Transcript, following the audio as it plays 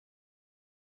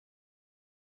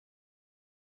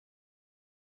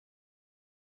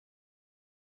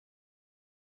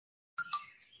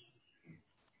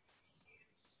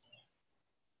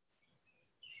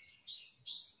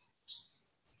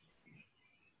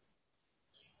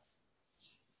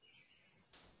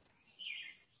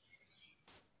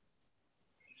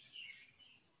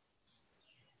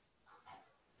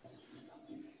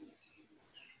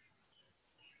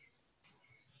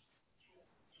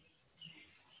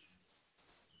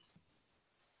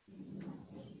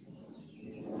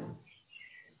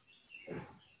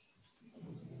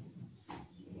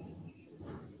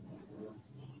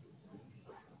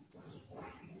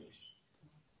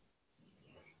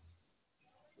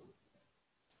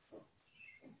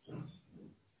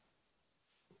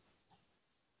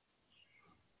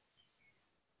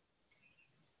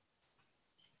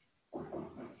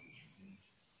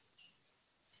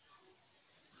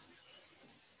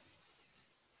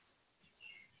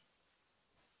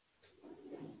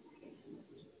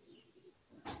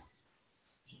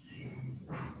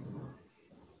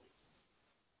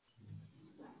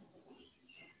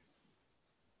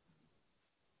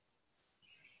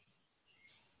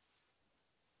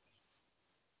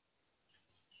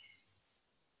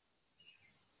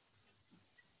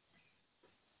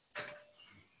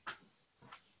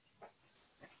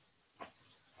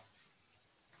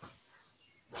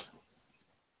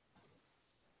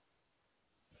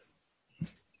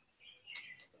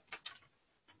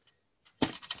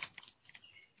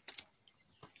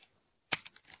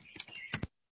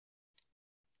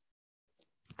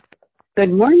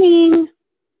Good morning.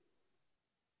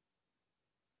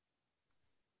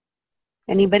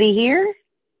 Anybody here?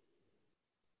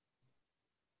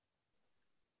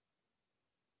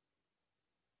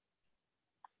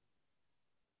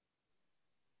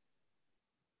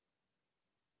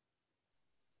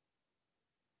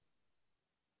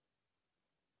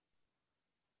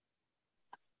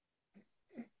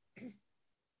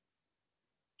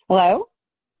 Hello?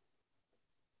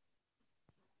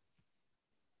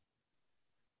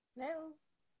 Hello.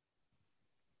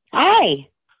 Hi.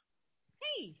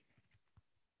 Hey,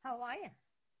 how are you?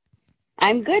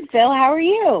 I'm good, Phil. How are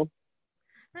you?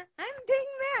 I'm doing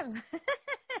well.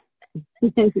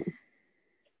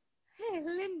 Hey,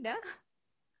 Linda.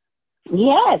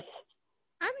 Yes.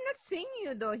 I'm not seeing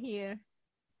you though here.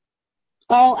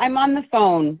 Oh, I'm on the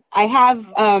phone. I have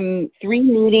 3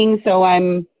 meetings, so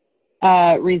I'm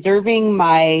reserving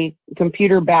my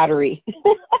computer battery.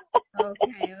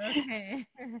 Okay.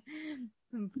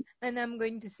 And I'm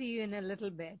going to see you in a little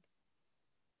bit.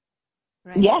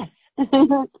 Right? Yes.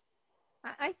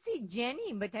 I see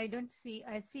Jenny, but I see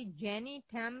Jenny,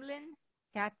 Tamlin,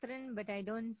 Catherine, but I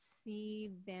don't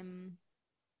see them.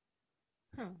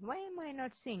 Why am I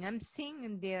not seeing? I'm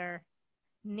seeing their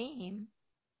name.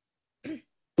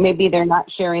 Maybe they're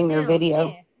not sharing their No, video.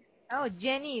 there. Oh,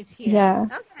 Jenny is here. Yeah,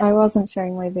 Okay. I wasn't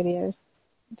sharing my video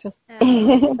just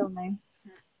until now.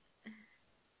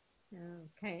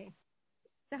 Okay.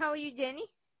 So how are you, Jenny?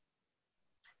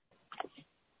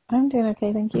 I'm doing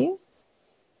okay, thank you.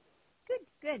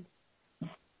 Good.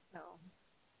 So,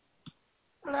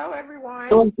 hello, everyone.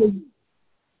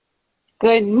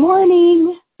 Good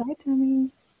morning. Hi,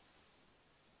 Tammy.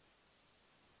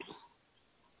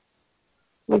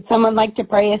 Would someone like to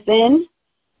pray us in?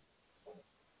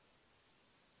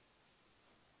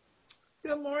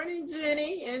 Good morning,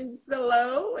 Jenny and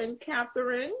Philo and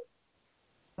Catherine.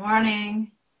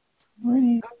 Morning.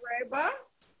 Morning. Areba.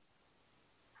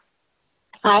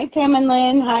 Hi, Tim and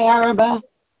Lynn. Hi, Araba.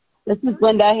 This is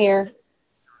Linda here.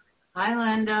 Hi,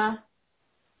 Linda.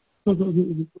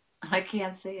 I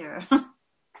can't see her.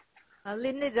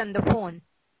 Linda's on the phone.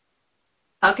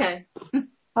 Okay.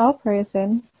 I'll pray us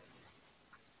in.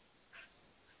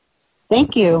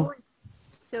 Thank you.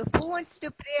 So who wants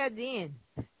to pray us in?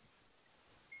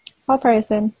 I'll pray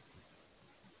us in.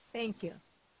 Thank you.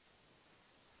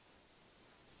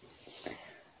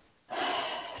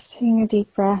 Just taking a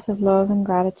deep breath of love and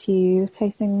gratitude,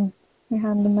 placing my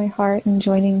hand on my heart and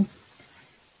joining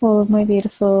all of my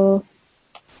beautiful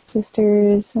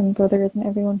sisters and brothers and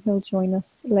everyone who will join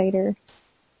us later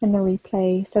in the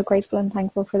replay. So grateful and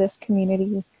thankful for this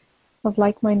community of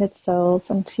like-minded souls,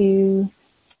 and to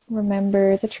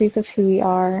remember the truth of who we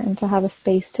are, and to have a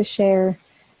space to share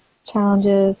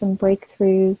challenges and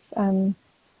breakthroughs and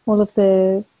all of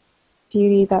the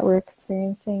beauty that we're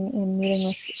experiencing in meeting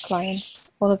with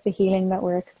clients, all of the healing that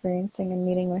we're experiencing in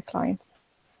meeting with clients.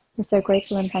 We're so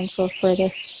grateful and thankful for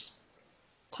this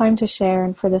time to share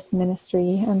and for this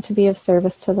ministry and to be of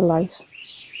service to the light.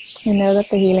 We know that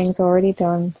the healing's already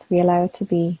done, so we allow it to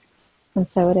be, and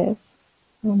so it is.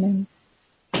 Amen.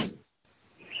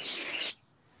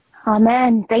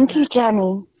 Amen. Thank you,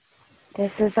 Jenny.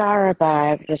 This is Araba.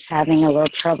 I'm just having a little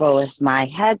trouble with my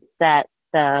headset,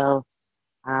 so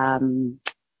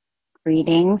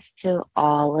greetings to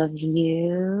all of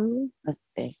you. Let's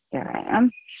see, here I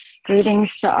am. Greetings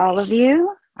to all of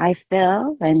you. Hi,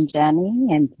 Phil and Jenny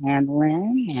and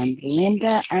Tamlin and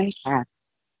Linda and Kath.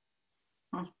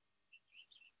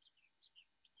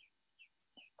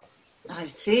 I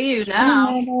see you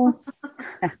now.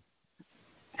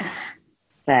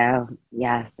 So,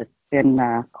 yes, it's been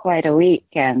quite a week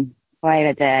and quite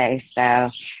a day. So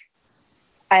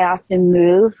I often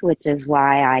move, which is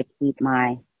why I keep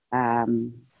my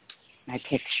my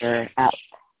picture up,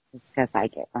 because I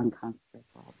get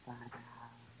uncomfortable. But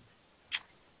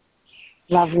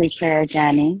lovely prayer,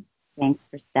 Jenny. Thanks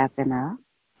for stepping up.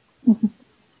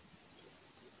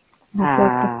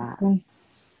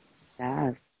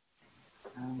 Does.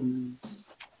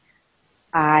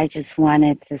 I just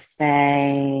wanted to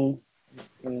say,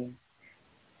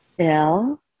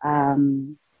 Phil,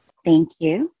 thank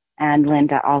you. And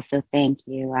Linda, also thank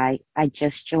you. I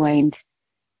just joined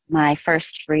my first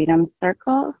Freedom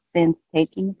Circle since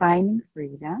taking Finding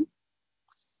Freedom.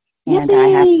 And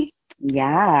Yay!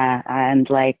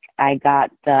 I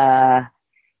got the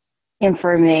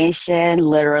information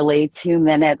literally 2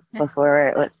 minutes before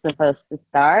it was supposed to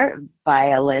start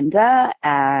by Linda,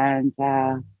 and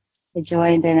I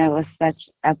joined, and it was such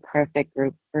a perfect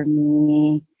group for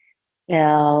me.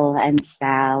 Phil and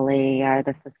Sally are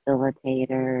the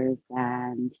facilitators,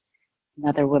 and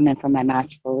another woman from my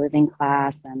magical living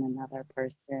class and another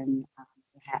person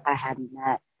I hadn't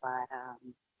met, but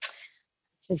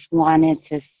just wanted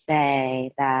to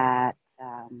say that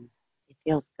it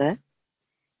feels good to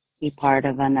be part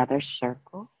of another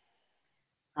circle.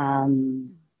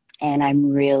 And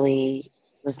I'm really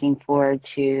looking forward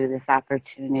to this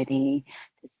opportunity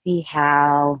to see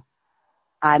how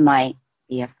I might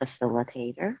be a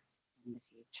facilitator in the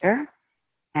future,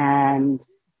 and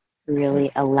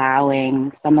really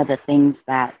allowing some of the things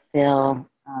that Phil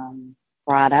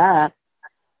brought up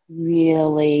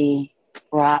really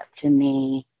brought to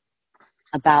me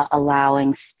about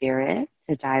allowing spirit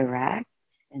to direct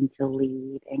and to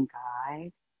lead and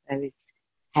guide.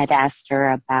 Had asked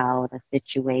her about a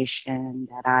situation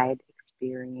that I'd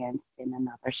experienced in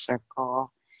another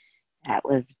circle that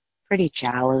was pretty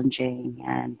challenging,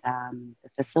 and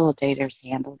the facilitators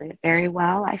handled it very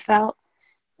well, I felt.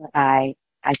 But I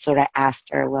sort of asked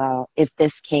her, well, if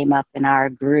this came up in our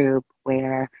group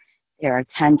where there are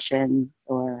tensions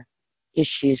or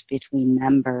issues between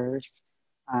members,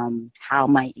 how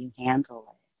might you handle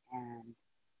it? And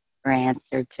her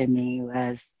answer to me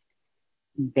was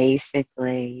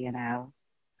basically,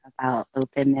 about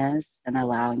openness and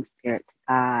allowing spirit to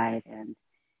guide. And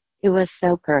it was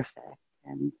so perfect.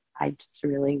 And I just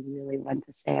really, really want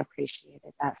to say I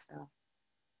appreciated that, Phil.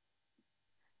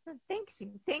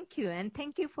 Thank you, and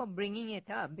thank you for bringing it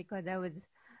up, because I was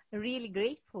really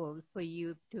grateful for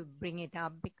you to bring it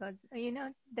up, because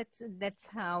that's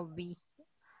how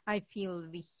I feel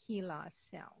we heal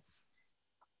ourselves.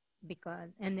 Because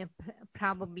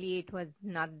probably it was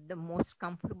not the most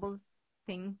comfortable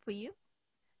thing for you,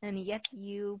 and yet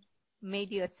you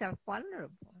made yourself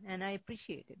vulnerable, and I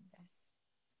appreciated that.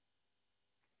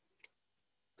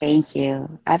 Thank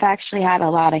you. I've actually had a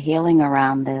lot of healing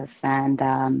around this,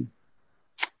 and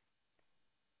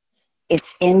it's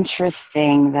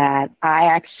interesting that I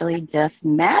actually just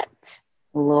met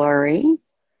Lori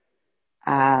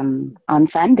on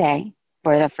Sunday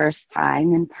for the first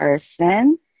time in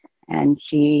person, and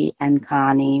she and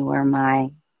Connie were my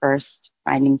first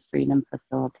Finding Freedom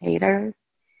facilitators,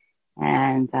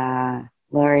 and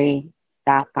Lori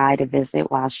stopped by to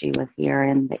visit while she was here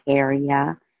in the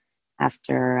area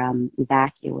after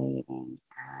evacuating,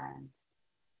 and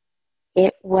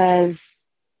it was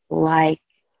like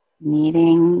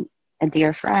meeting a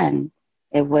dear friend.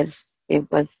 It was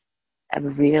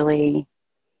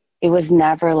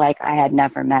never like I had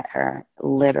never met her,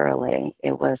 literally.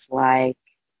 It was like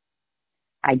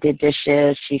I did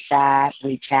dishes, she sat,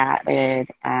 we chatted,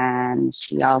 and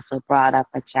she also brought up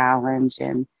a challenge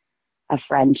and a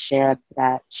friendship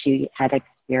that she had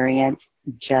experienced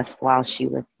just while she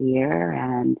was here,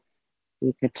 and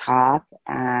we could talk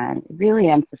and really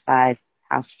emphasize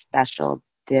how special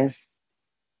this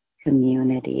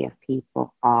community of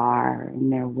people are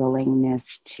and their willingness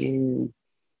to,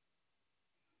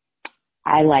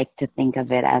 I like to think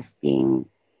of it as being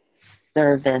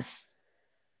service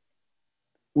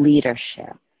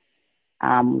leadership,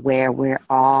 where we're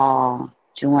all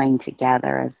joined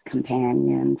together as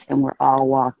companions and we're all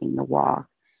walking the walk,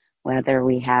 whether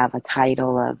we have a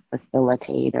title of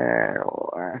facilitator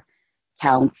or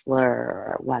counselor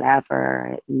or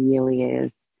whatever. It really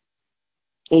is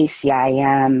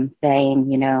ACIM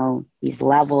saying, these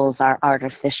levels are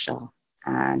artificial,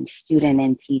 and student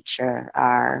and teacher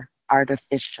are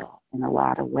artificial in a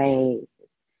lot of ways. It's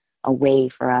a way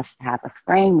for us to have a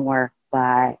framework,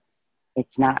 but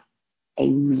it's not a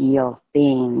real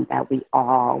thing that we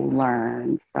all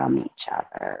learn from each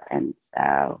other. And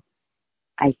so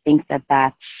I think that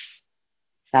that's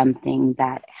something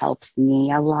that helps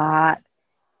me a lot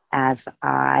as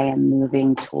I am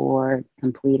moving toward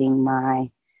completing my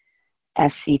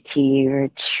SCT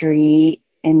retreat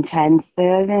intensive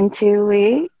in 2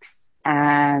 weeks,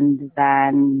 and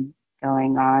then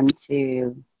going on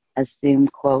to assume,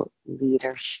 quote,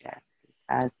 leadership,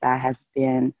 because that has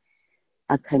been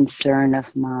a concern of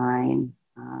mine,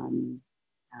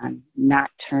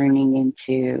 not turning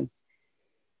into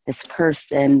this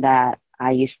person that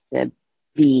I used to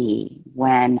be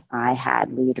when I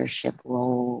had leadership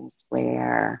roles,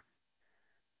 where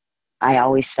I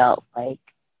always felt like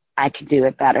I could do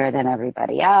it better than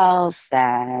everybody else,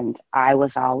 and I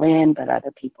was all in, but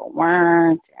other people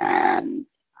weren't. And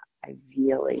I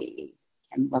really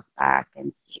can look back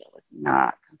and see it was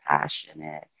not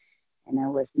compassionate, and I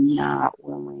was not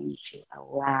willing to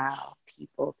allow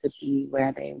people to be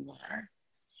where they were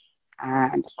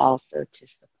and also to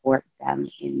support them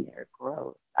in their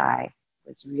growth. I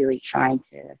was really trying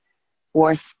to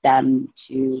force them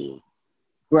to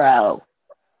grow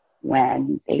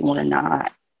when they were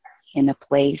not in a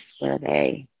place where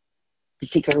they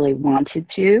particularly wanted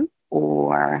to,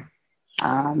 or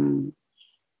and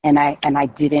I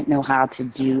didn't know how to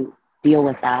deal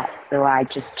with that, so I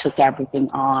just took everything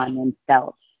on and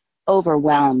felt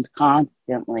overwhelmed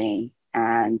constantly,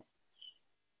 and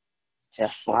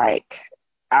just like,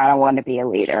 I don't want to be a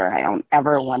leader. I don't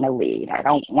ever want to lead. I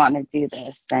don't want to do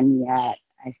this, and yet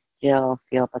I still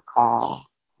feel the call,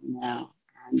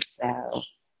 and so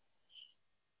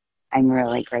I'm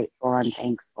really grateful and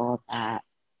thankful that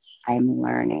I'm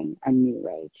learning a new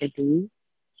way to be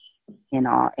in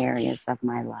all areas of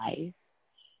my life.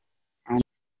 And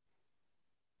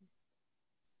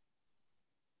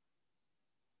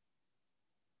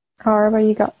Carver,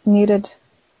 you got muted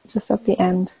just at the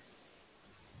end.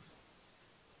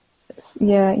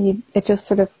 Yeah, it just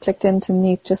sort of clicked into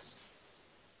mute just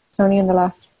only in the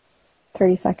last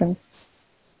 30 seconds.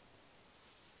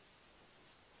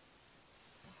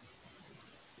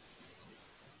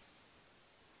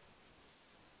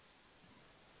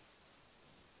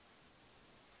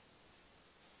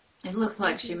 It looks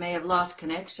like she may have lost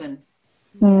connection.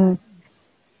 Mm.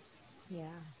 Yeah,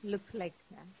 looks like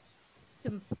that.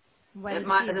 So,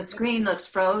 The screen looks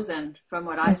frozen from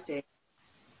what I see.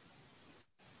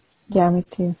 Yeah, me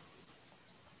too.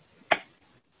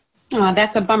 Oh,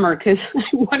 that's a bummer because I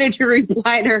wanted to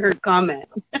reply to her comment.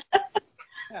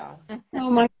 Yeah. Oh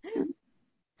my! So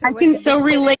I can so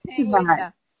relate to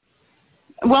that.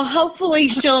 Well, hopefully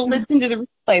she'll listen to the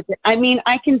replay. But I mean,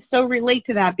 I can so relate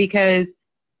to that because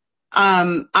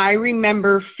I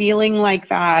remember feeling like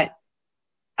that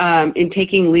in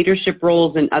taking leadership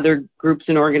roles in other groups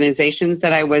and organizations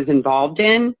that I was involved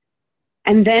in.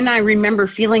 And then I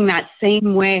remember feeling that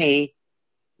same way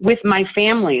with my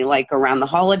family, like around the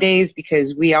holidays,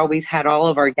 because we always had all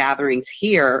of our gatherings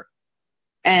here.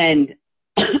 And,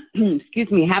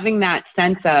 excuse me, having that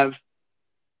sense of,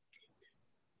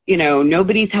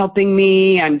 nobody's helping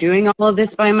me. I'm doing all of this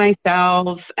by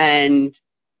myself, and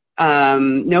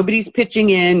nobody's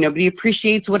pitching in. Nobody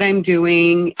appreciates what I'm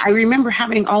doing. I remember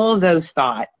having all of those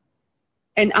thoughts.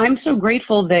 And I'm so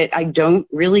grateful that I don't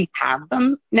really have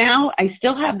them now. I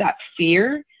still have that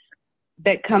fear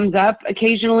that comes up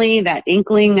occasionally, that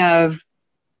inkling of,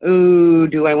 ooh,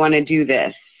 do I want to do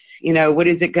this? What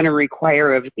is it going to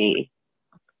require of me?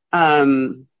 But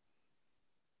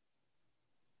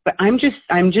I'm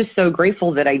just so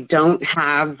grateful that I don't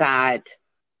have that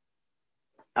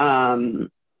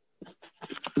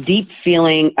deep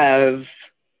feeling of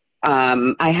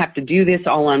I have to do this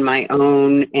all on my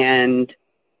own, and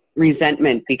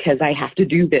resentment because I have to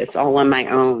do this all on my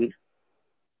own.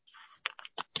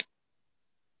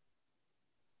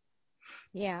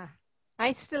 Yeah,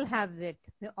 I still have that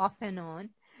off and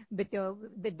on, but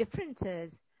the difference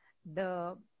is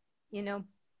the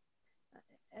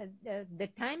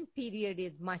time period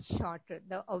is much shorter.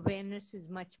 The awareness is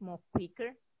much more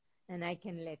quicker, and I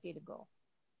can let it go.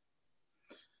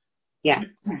 Yeah.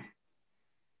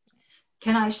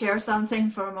 Can I share something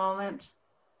for a moment?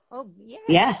 Oh, yeah.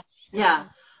 Yeah. Yeah.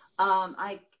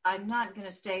 I'm not going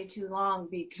to stay too long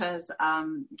because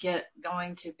I'm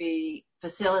going to be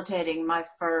facilitating my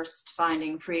first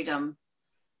Finding Freedom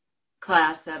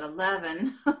class at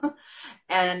 11.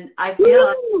 And I feel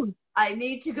like I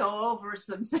need to go over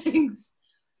some things.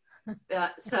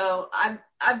 So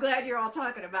I'm glad you're all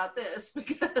talking about this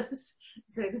because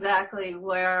it's exactly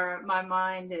where my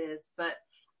mind is. But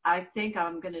I think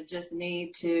I'm going to just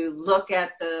need to look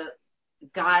at the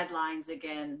guidelines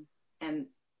again and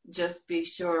just be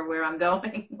sure where I'm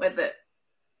going with it.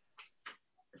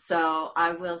 So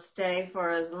I will stay for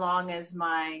as long as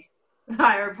my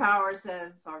higher power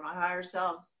says, or my higher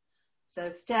self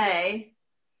says stay.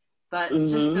 But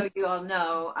just so you all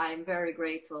know, I'm very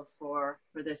grateful for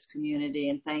this community,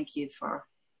 and thank you for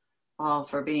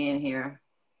being here.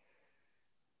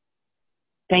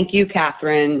 Thank you,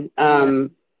 Catherine.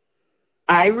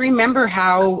 I remember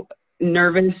how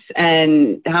nervous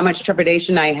and how much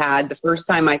trepidation I had the first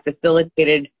time I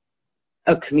facilitated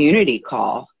a community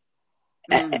call.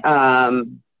 And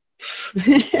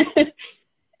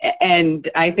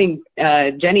I think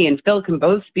Jenny and Phil can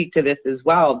both speak to this as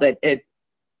well, that the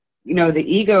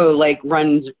ego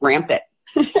runs rampant.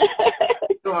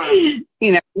 Sure.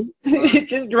 It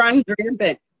just runs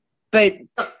rampant. But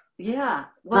yeah,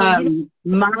 well,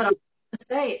 what I want to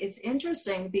say, it's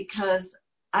interesting because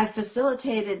I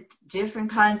facilitated different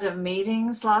kinds of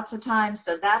meetings lots of times,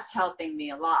 so that's helping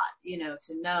me a lot,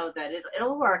 to know that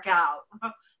it'll work out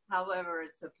however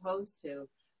it's supposed to.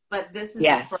 But this is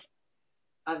the first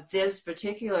of this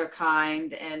particular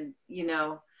kind, and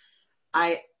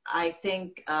I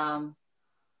think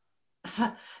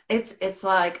it's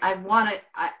like I want to.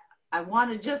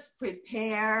 want to just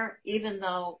prepare, even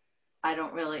though I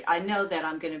know that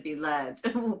I'm going to be led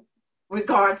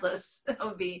regardless.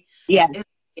 It'll be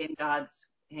in God's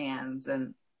hands.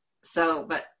 And so,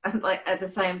 but like at the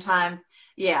same time,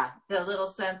 yeah, the little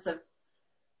sense of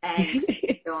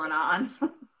angst going on.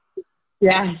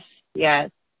 Yes.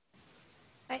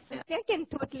 I can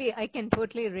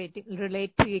totally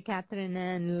relate to you, Catherine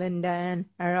and Linda and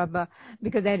Araba,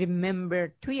 because I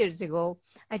remember 2 years ago,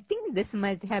 I think this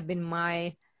might have been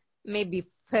my maybe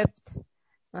fifth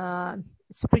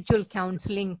spiritual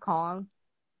counseling call,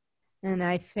 and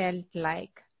I felt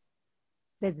like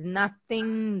there's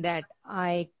nothing that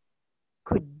I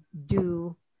could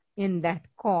do in that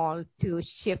call to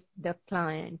shift the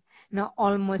client.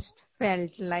 Almost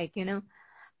felt like,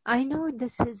 I know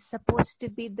this is supposed to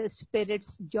be the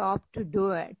spirit's job to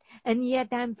do it, and yet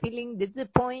I'm feeling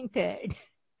disappointed.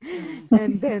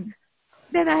 And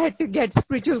then I had to get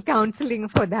spiritual counseling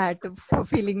for that, for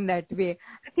feeling that way.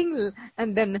 I think,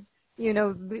 and then,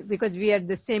 because we are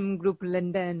the same group,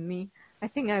 Linda and me, I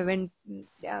think I went,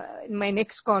 my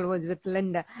next call was with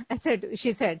Linda.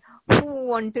 She said, which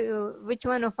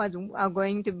one of us are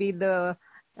going to be the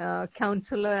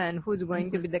counselor and who's going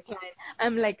to be the client?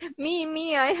 I'm like,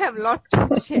 me, I have a lot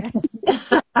to share.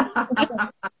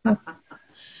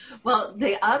 Well,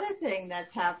 the other thing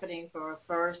that's happening for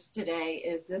First today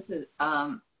is this is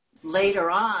later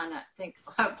on. I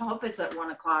hope it's at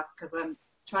 1:00 because I'm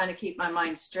trying to keep my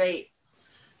mind straight.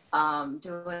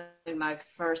 Doing my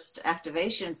first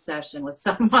activation session with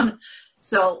someone,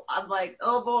 so I'm like,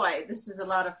 oh boy, this is a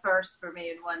lot of firsts for me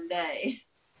in one day.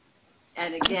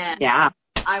 And again,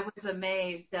 I was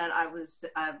amazed that I was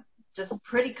just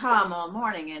pretty calm all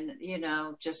morning, and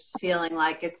just feeling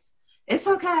like it's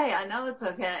okay. I know it's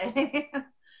okay.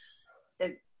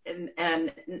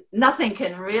 and nothing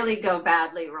can really go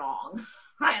badly wrong.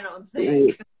 I don't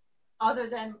think, other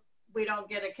than we don't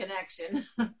get a connection.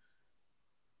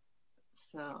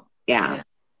 So yeah.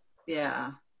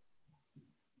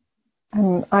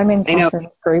 And I'm in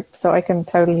Catherine's group, so I can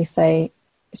totally say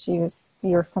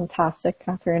you're fantastic,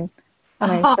 Catherine.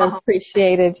 And I so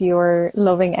appreciated your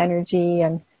loving energy.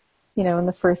 And, in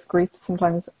the first group,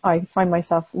 sometimes I find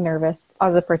myself nervous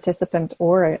as a participant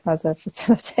or as a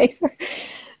facilitator.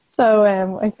 So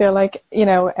I feel like,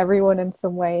 everyone in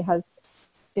some way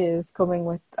is coming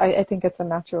with, I think it's a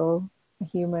natural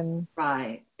human.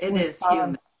 Right. It response. Is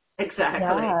human.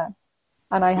 Exactly. Yeah.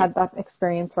 And I had that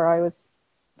experience where I was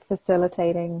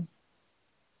facilitating,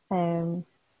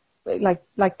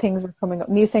 like things were coming up,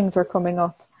 new things were coming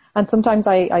up. And sometimes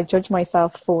I judge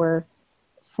myself for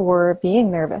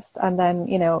being nervous. And then,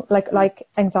 like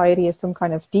anxiety is some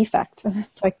kind of defect. And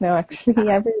it's like, no, actually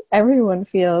everyone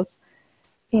feels,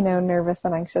 nervous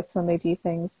and anxious when they do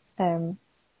things, at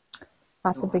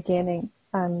the beginning.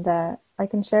 And, I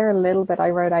can share a little bit.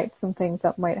 I wrote out some things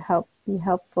that might be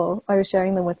helpful. I was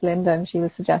sharing them with Linda and she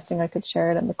was suggesting I could share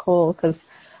it in the call because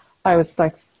I was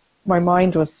like, my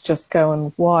mind was just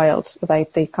going wild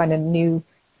about the kind of new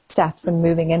steps and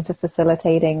moving into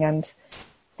facilitating. And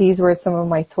these were some of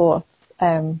my thoughts.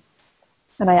 And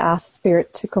I asked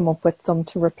Spirit to come up with some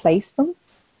to replace them.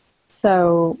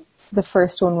 So the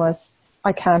first one was,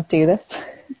 I can't do this.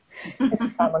 It's a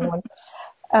common one.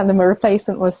 And the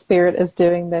replacement was, Spirit is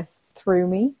doing this through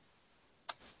me.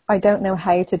 I don't know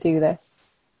how to do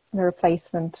this. The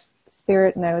replacement,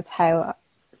 Spirit knows how.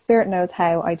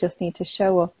 I just need to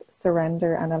show up,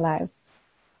 surrender, and allow.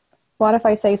 What if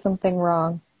I say something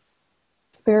wrong?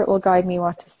 Spirit will guide me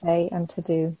what to say and to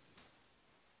do.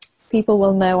 People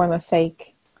will know I'm a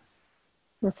fake.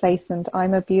 Replacement,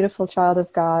 I'm a beautiful child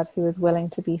of God who is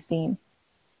willing to be seen.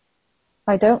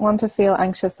 I don't want to feel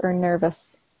anxious or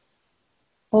nervous.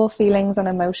 All feelings and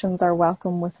emotions are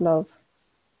welcome with love.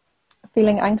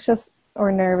 Feeling anxious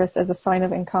or nervous is a sign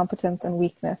of incompetence and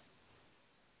weakness.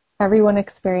 Everyone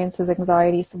experiences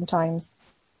anxiety sometimes.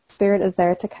 Spirit is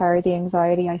there to carry the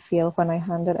anxiety I feel when I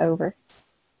hand it over.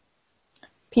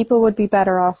 People would be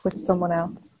better off with someone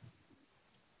else.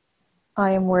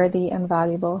 I am worthy and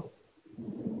valuable.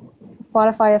 What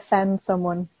if I offend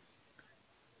someone?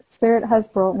 Spirit has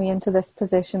brought me into this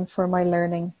position for my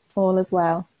learning. All is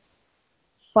well.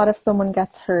 What if someone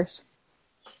gets hurt?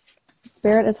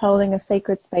 Spirit is holding a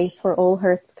sacred space where all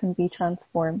hurts can be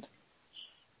transformed.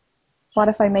 What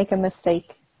if I make a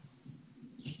mistake?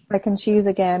 I can choose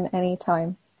again any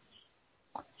time.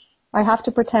 I have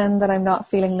to pretend that I'm not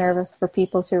feeling nervous for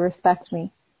people to respect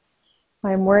me.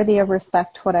 I am worthy of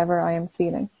respect whatever I am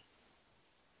feeling.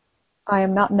 I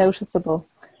am not noticeable.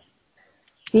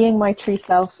 Being my true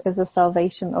self is the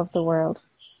salvation of the world.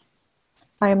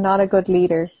 I am not a good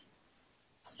leader.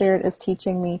 Spirit is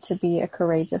teaching me to be a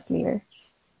courageous leader.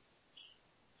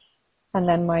 And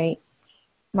then my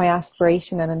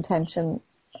aspiration and intention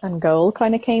and goal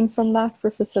kind of came from that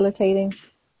for facilitating.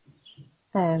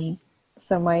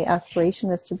 So my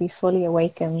aspiration is to be fully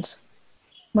awakened.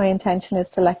 My intention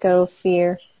is to let go of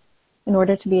fear in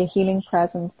order to be a healing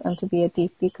presence and to be a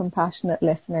deeply compassionate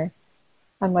listener.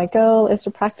 And my goal is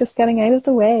to practice getting out of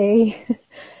the way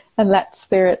and let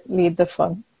Spirit lead the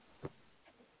fun.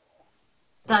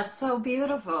 That's so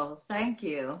beautiful. Thank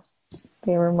you.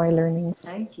 They were my learnings.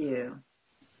 Thank you.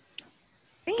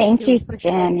 Thank you,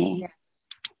 Jenny.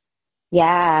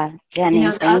 Yeah, Jenny,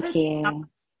 thank you.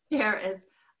 There is,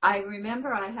 I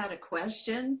remember I had a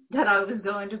question that I was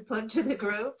going to put to the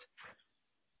group,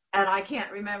 and I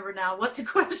can't remember now what the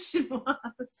question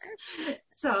was.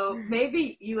 So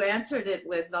maybe you answered it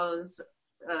with those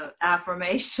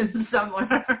affirmations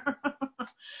somewhere,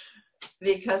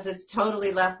 because it's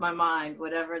totally left my mind,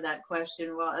 whatever that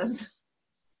question was.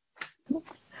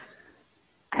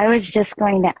 I was just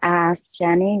going to ask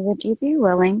Jenny, would you be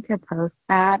willing to post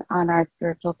that on our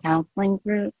spiritual counseling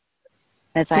group?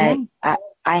 Because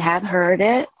I had heard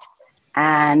it,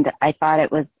 and I thought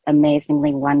it was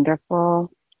amazingly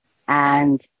wonderful,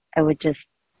 and I would just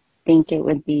think it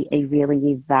would be a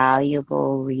really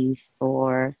valuable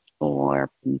resource for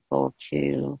people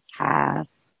to have.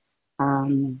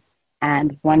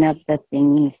 And one of the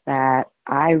things that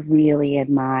I really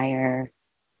admire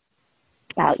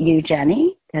about you,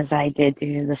 Jenny, because I did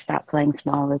do the Stop Playing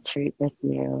Small retreat with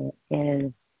you,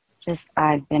 is just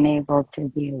I've been able to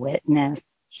be a witness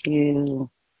to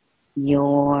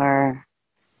your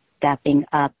stepping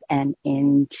up and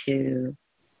into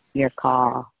your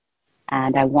call.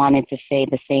 And I wanted to say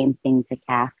the same thing to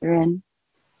Catherine,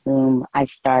 whom I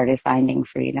started finding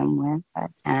freedom with.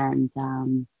 And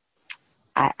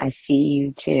I see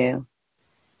you too,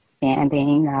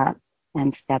 standing up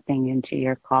and stepping into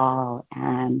your call.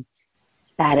 And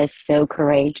that is so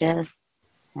courageous,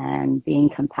 and being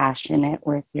compassionate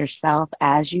with yourself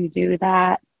as you do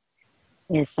that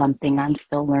is something I'm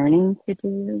still learning to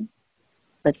do.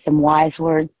 But some wise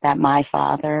words that my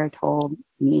father told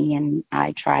me, and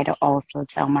I try to also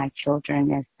tell my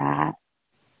children, is that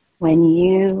when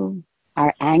you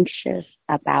are anxious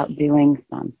about doing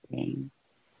something,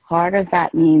 part of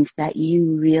that means that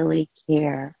you really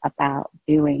care about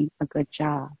doing a good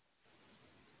job.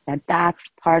 That's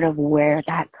part of where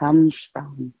that comes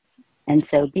from. And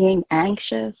so being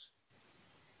anxious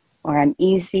or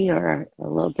uneasy or a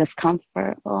little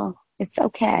discomfortable, it's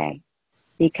okay,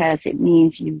 because it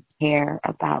means you care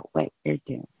about what you're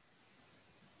doing.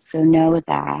 So know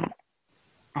that,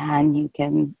 and you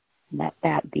can let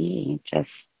that be just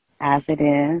as it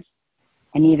is.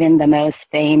 And even the most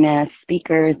famous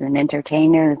speakers and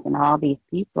entertainers and all these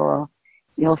people,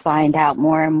 you'll find out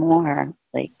more and more,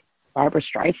 like Barbara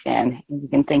Streisand. You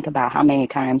can think about how many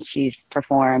times she's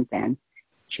performed, and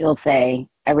she'll say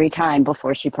every time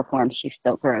before she performs, she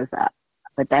still grows up.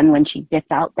 But then when she gets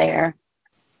out there,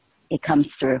 it comes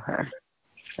through her.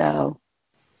 So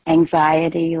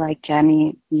anxiety, like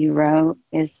Jenny, you wrote,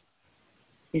 is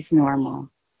normal.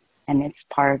 And it's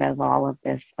part of all of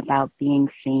this about being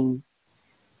seen.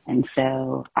 And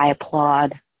so I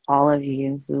applaud all of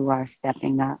you who are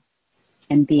stepping up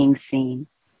and being seen.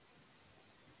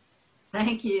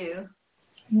 Thank you.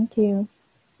 Thank you.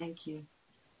 Thank you.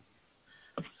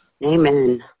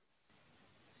 Amen.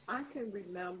 I can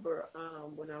remember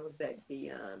when I was at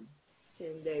the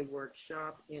 10-day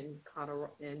workshop in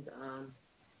Colorado, in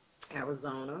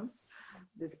Arizona,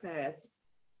 this past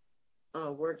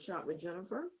workshop with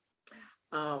Jennifer.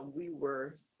 We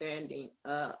were standing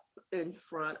up in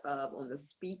front of on the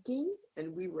speaking,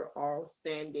 and we were all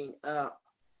standing up,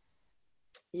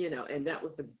 and that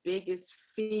was the biggest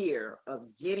fear of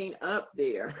getting up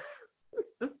there.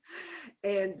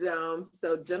 And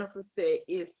so Jennifer said,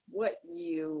 it's what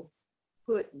you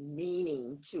put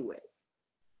meaning to it.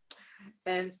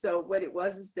 And so what it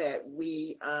was is that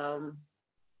we,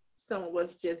 some of us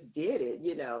just did it,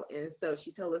 and so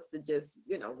she told us to just,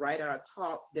 write our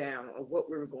talk down of what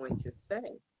we were going to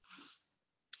say.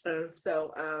 And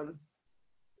so,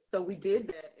 so we did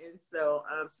that. And so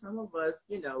some of us,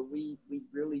 we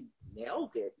really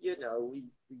nailed it, we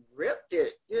ripped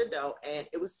it, and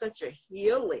it was such a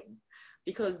healing.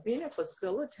 Because being a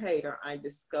facilitator, I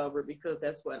discovered, because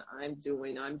that's what I'm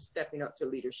doing, I'm stepping up to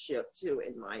leadership too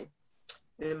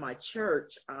in my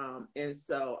church, and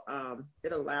so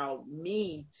it allowed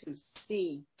me to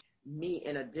see me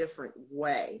in a different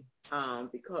way,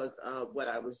 because of what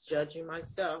I was judging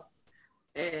myself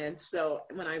And so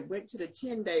when I went to the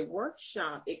 10-day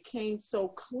workshop, it came so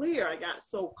clear. I got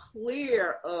so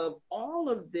clear of all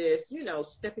of this,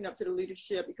 stepping up to the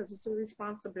leadership because it's a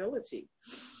responsibility,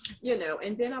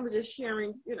 and then I was just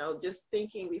sharing, just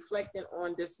thinking, reflecting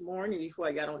on this morning before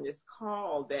I got on this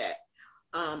call that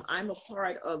I'm a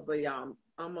part of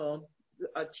I'm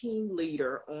a team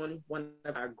leader on one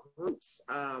of our groups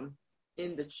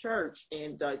in the church,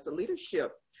 and it's a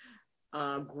leadership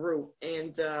group,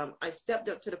 and I stepped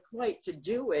up to the plate to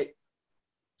do it.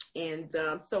 And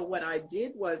so what I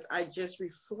did was I just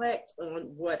reflect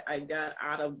on what I got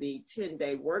out of the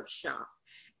 10-day workshop.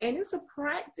 And it's a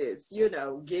practice,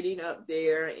 getting up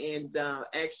there and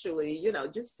actually,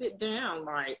 just sit down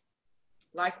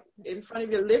like in front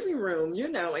of your living room,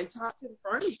 and talk to the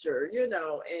furniture,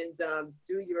 and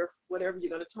do your whatever you're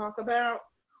going to talk about.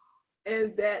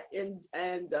 And that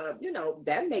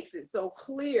that makes it so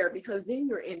clear because then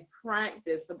you're in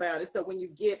practice about it. So when you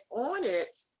get on it,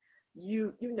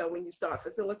 when you start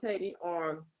facilitating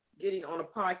or getting on a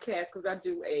podcast, because I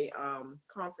do a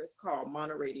conference call,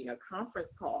 moderating a conference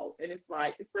call, and it's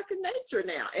second nature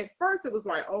now. At first it was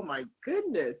like, oh my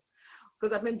goodness,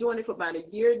 because I've been doing it for about a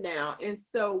year now. And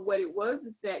so what it was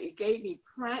is that it gave me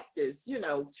practice,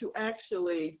 to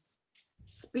actually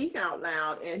speak out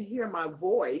loud and hear my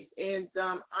voice. And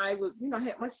I was, I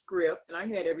had my script and I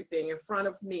had everything in front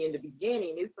of me in the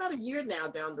beginning. It's about a year now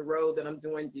down the road that I'm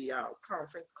doing the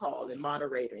conference call and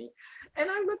moderating. And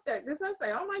I looked at this, I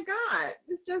say, oh my God,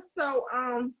 it's just so,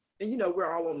 and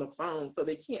we're all on the phone, so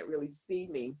they can't really see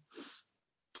me.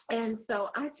 And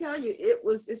so I tell you,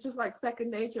 it's just like second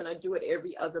nature, and I do it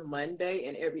every other Monday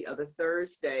and every other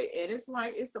Thursday. And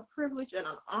it's a privilege and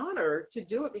an honor to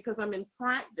do it because I'm in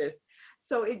practice.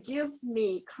 So it gives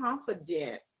me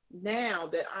confidence now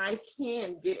that I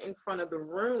can get in front of the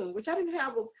room, which I didn't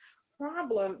have a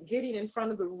problem getting in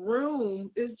front of the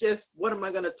room. It's just, what am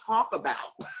I going to talk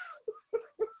about?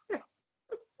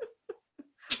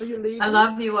 Are you leaving? I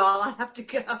love you all. I have to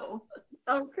go.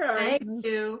 Okay. Thank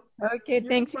you. Okay,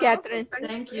 thanks, Catherine.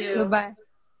 Thank you. Bye-bye.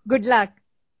 Good luck.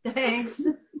 Thanks.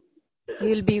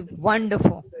 You'll be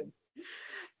wonderful.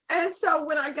 And so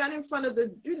when I got in front of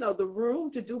the room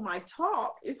to do my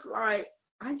talk, it's like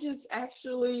I just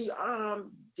actually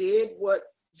did what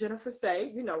Jennifer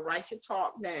said, write your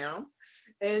talk down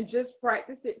and just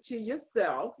practice it to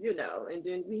yourself, and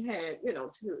then we had, it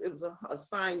was an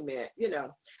assignment,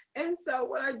 And so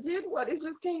what I did it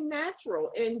just came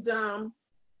natural. And,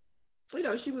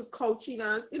 she was coaching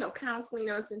us, counseling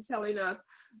us and telling us,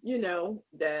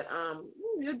 that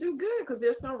you'll do good because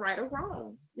there's no right or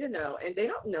wrong, and they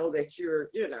don't know that you're,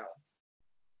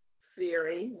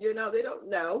 fearing, they don't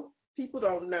know. People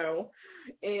don't know.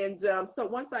 And so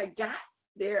once I got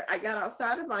there, I got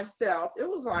outside of myself. It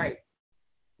was like,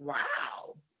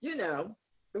 wow,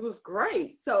 it was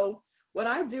great. So what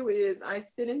I do is I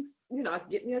sit in, I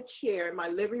get me a chair in my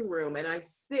living room and I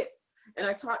sit and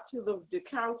I talk to the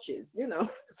couches, the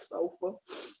sofa.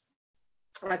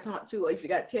 I talk to, if you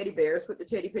got teddy bears, put the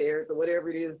teddy bears or whatever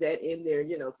it is that in there,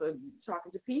 so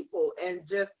talking to people and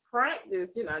just practice,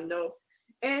 I know.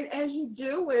 And as you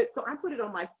do it, so I put it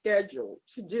on my schedule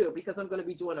to do because I'm going to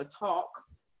be doing a talk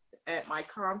at my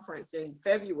conference in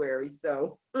February.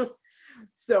 So,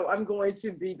 so I'm going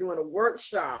to be doing a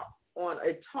workshop on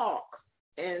a talk.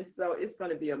 And so it's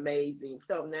going to be amazing.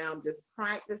 So now I'm just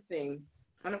practicing.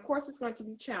 And of course, it's going to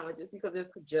be challenges because there's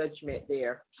a judgment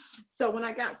there. So when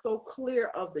I got so clear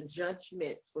of the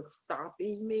judgments was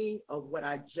stopping me, of what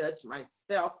I judged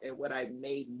myself and what I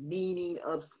made meaning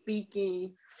of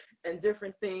speaking and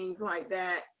different things like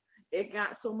that, it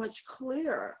got so much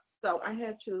clearer. So I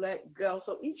had to let go.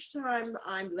 So each time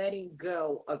I'm letting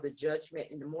go of the judgment,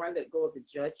 and the more I let go of the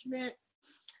judgment,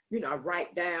 I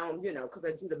write down, because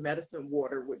I do the medicine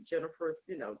water, what Jennifer,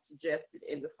 suggested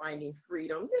in the Finding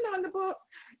Freedom, in the book,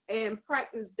 and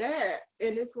practice that.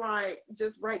 And it's like,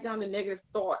 just write down the negative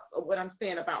thoughts of what I'm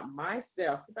saying about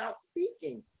myself, about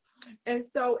speaking. And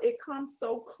so it comes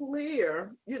so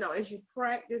clear, as you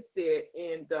practice it.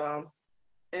 And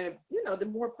the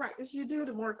more practice you do,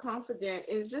 the more confident.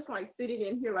 And it's just like sitting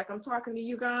in here, like I'm talking to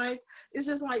you guys. It's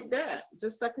just like that,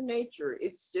 just second nature.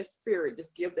 It's just spirit. Just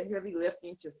give the heavy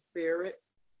lifting to spirit,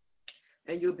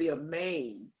 and you'll be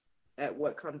amazed at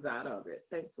what comes out of it.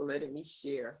 Thanks for letting me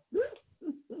share.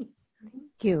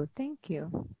 Thank you.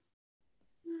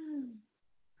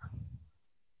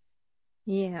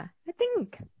 Yeah, I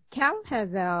think Cal has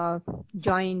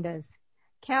joined us.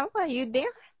 Cal, are you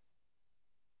there?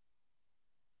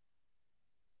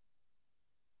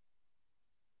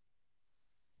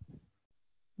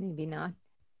 Maybe not.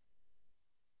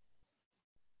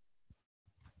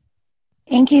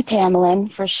 Thank you,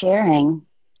 Tamlin, for sharing.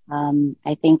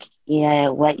 I think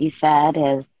what you said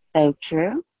is so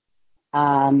true.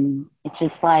 It's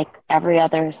just like every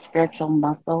other spiritual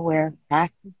muscle we're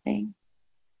practicing.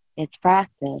 It's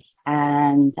practice.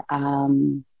 And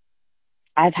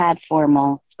I've had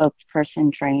formal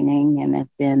spokesperson training and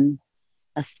have been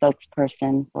a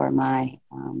spokesperson for my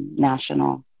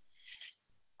national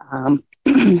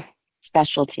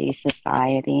specialty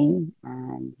society,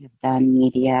 and have done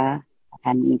media. I've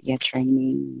had media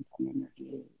training and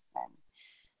interviews and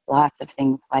lots of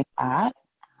things like that.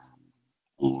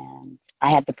 And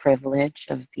I had the privilege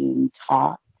of being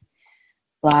taught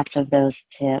lots of those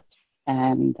tips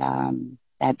and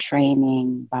that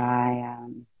training by,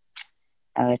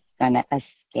 it's going to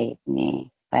escape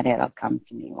me, but it'll come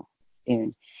to me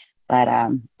soon. But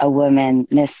a woman,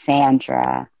 Miss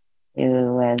Sandra,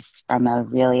 who was from a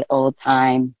really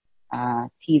old-time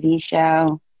TV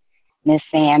show, Miss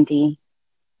Sandy.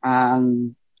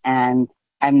 And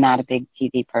I'm not a big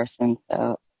TV person,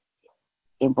 so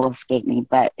it will escape me.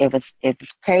 But it was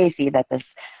crazy that this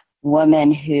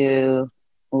woman who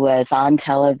was on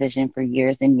television for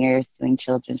years and years doing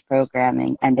children's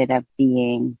programming ended up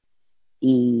being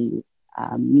the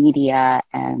media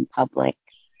and public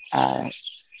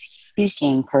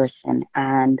speaking person.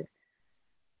 And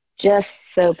just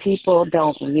so people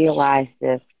don't realize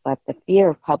this, but the fear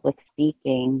of public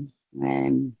speaking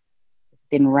has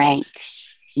been ranked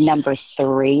number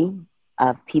 3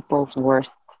 of people's worst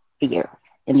fear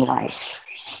in life.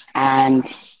 And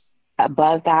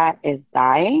above that is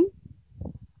dying.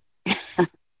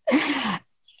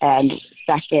 And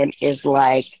second is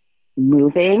like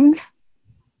moving.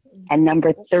 And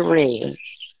number 3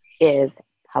 is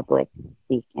public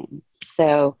speaking.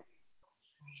 So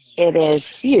it is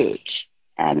huge.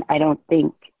 And I don't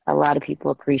think a lot of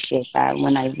people appreciate that.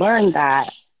 When I learned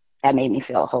that, that made me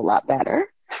feel a whole lot better.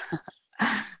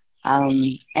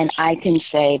 And I can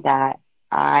say that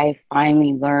I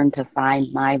finally learned to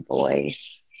find my voice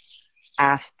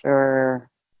after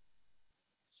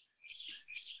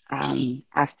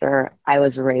I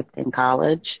was raped in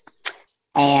college.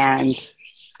 And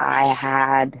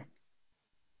I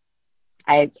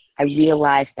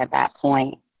realized at that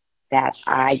point that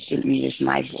I didn't use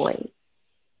my voice.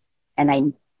 And I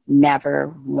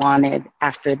never wanted,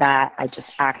 after that, I just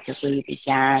actively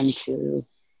began to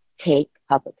take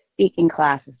public speaking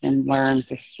classes and learn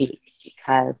to speak,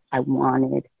 because I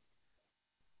wanted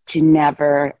to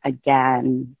never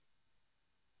again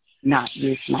not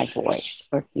use my voice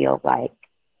or feel like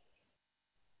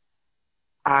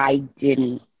I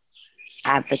didn't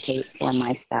advocate for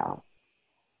myself.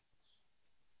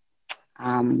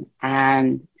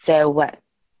 And so what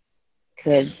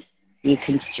could be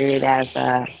construed as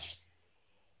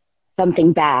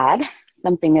something bad,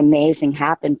 something amazing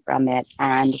happened from it.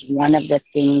 And one of the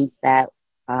things that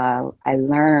I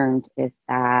learned is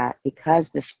that because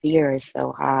the fear is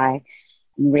so high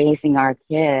in raising our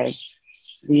kids,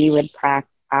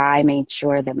 I made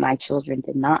sure that my children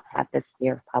did not have this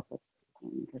fear of public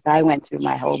speaking, because I went through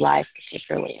my whole life,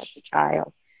 particularly as a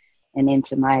child and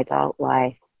into my adult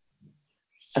life,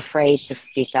 afraid to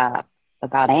speak up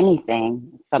about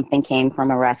anything. If something came from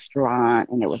a restaurant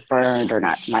and it was burned or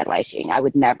not to my liking, I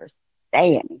would never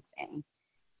say anything,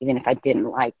 even if I didn't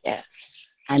like it.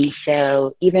 And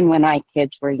so even when my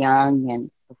kids were young and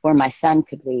before my son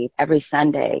could leave, every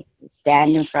Sunday we'd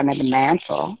stand in front of the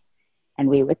mantle and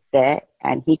we would sit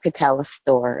and he could tell a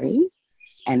story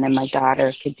and then my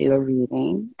daughter could do a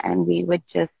reading and we would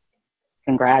just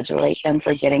congratulate them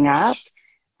for getting up.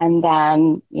 And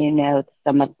then,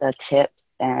 some of the tips,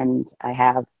 and I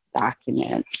have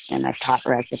documents, and I've taught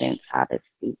residents how to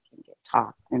speak and get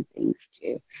talks and things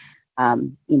too.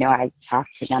 I talk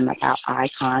to them about eye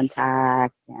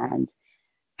contact and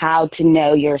how to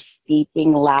know you're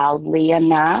speaking loudly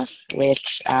enough, which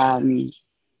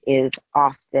is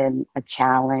often a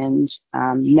challenge.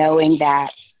 Knowing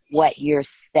that what you're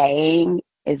saying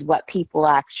is what people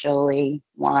actually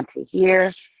want to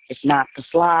hear. It's not the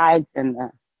slides and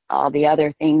all the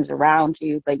other things around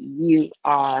you, but you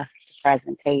are the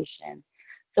presentation.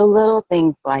 So little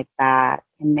things like that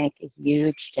can make a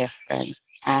huge difference.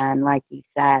 And like you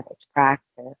said, it's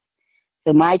practice.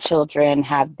 So my children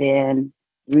have been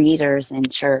readers in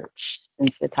church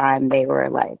since the time they were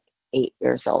like 8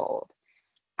 years old.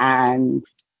 And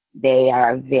they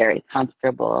are very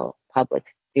comfortable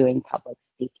doing public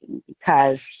speaking,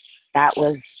 because that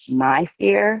was my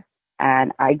fear.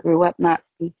 And I grew up not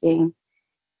speaking.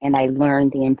 And I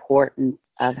learned the importance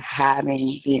of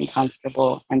being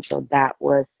comfortable. And so that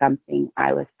was something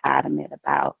I was adamant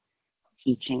about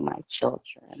teaching my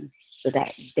children, so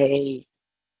that they,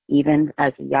 even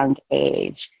as a young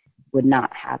age, would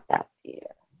not have that fear.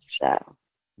 So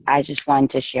I just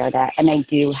wanted to share that. And I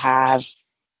do have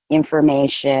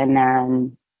information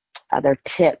and other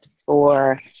tips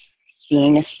for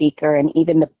being a speaker, and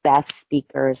even the best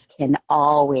speakers can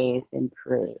always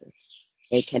improve.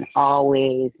 They can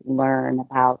always learn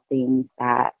about things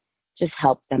that just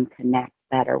help them connect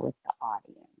better with the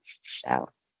audience. So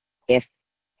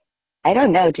I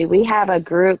don't know, do we have a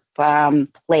group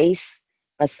place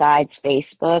besides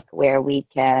Facebook where we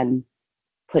can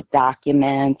put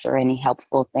documents or any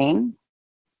helpful things?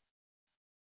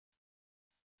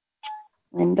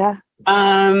 Linda?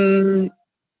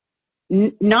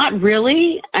 Not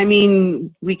really. I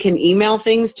mean, we can email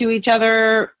things to each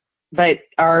other, but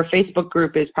our Facebook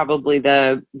group is probably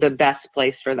the best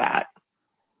place for that.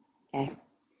 Okay.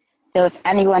 So if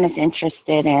anyone is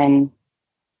interested in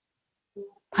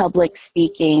public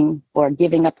speaking or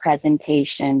giving a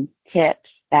presentation, tips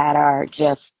that are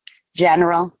just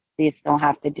general, these don't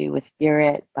have to do with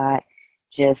spirit, but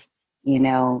just,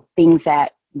 things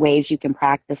ways you can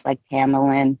practice, like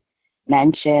Tamerlane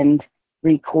mentioned,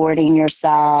 recording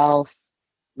yourself,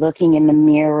 looking in the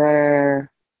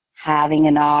mirror, having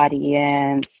an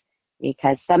audience,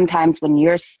 because sometimes when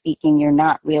you're speaking, you're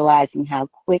not realizing how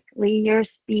quickly you're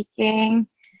speaking.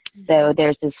 So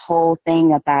there's this whole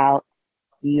thing about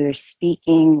you're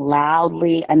speaking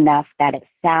loudly enough that it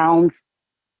sounds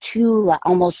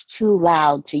almost too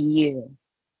loud to you.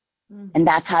 Mm-hmm. And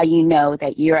that's how you know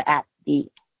that you're at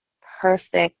the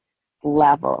perfect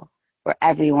level for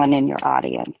everyone in your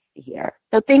audience to hear.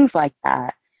 So things like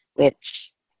that, which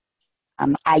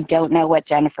I don't know what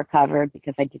Jennifer covered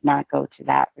because I did not go to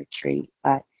that retreat,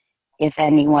 but if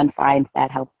anyone finds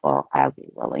that helpful, I'll be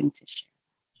willing to share.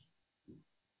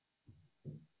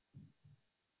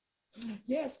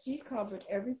 Yes, she covered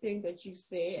everything that you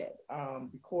said,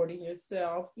 recording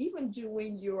yourself, even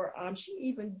doing your, she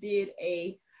even did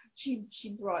she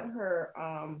brought her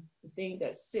thing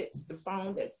that sits, the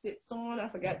phone that sits on, I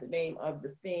forgot the name of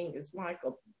the thing. It's like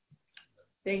a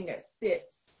thing that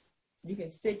sits. You can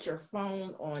sit your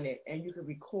phone on it and you can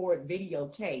record,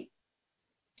 videotape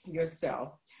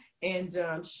yourself. And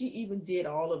she even did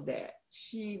all of that.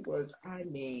 She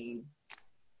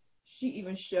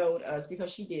even showed us,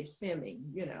 because she did filming,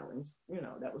 and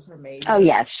that was her major. Oh,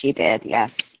 yes, she did,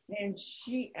 yes. And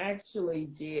she actually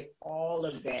did all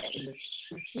of that in the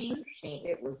speaking, and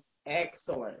it was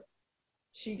excellent.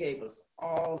 She gave us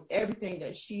everything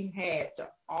that she had to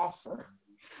offer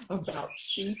about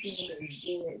speaking and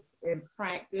doing it in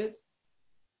practice.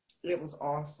 It was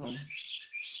awesome.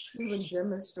 She even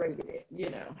demonstrated it,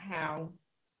 how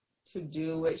to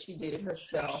do it. She did it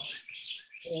herself.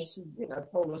 And she,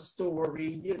 told a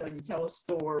story, you tell a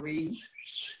story,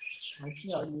 I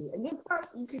tell you. And then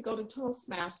plus you could go to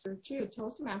Toastmaster too.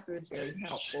 Toastmaster is very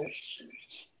helpful.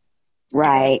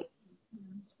 Right.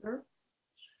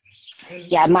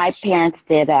 Yeah, my parents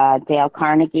did Dale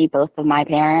Carnegie. Both of my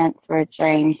parents were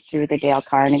trained through the Dale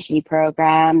Carnegie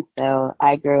program. So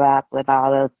I grew up with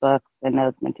all those books and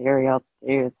those materials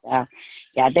too. So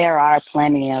yeah, there are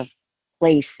plenty of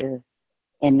places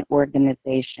in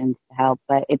organizations to help,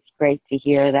 but it's great to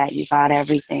hear that you got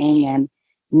everything, and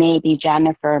maybe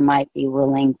Jennifer might be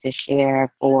willing to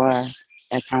share for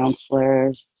the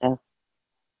counselors,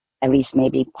 at least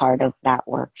maybe part of that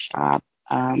workshop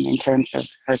in terms of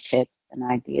her tips and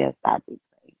ideas. That'd be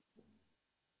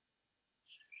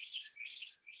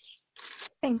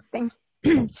great. Thanks.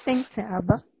 Thanks,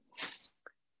 Araba.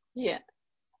 Yeah,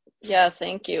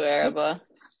 thank you, Araba.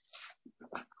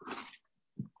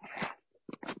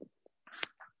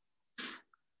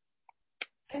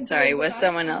 Sorry, was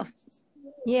someone else?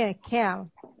 Yeah,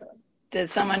 Cal. Did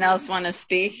someone else want to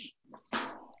speak?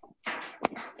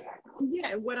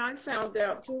 Yeah, what I found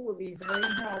out too would be very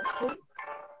helpful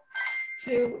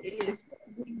too is,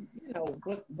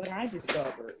 what I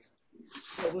discovered.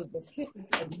 What was the tipping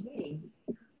for me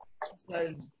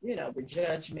was, the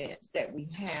judgments that we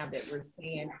have that we're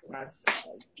saying to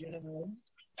ourselves,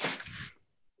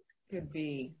 could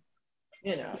be,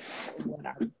 what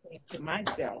I was saying to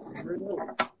myself, really,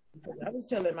 because I was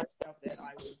telling myself that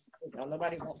I was,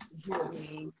 nobody wants to hear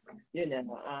me, I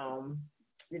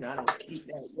don't speak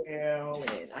that well,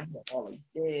 and I have all of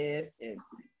this, and,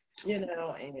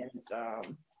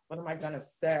 what am I going to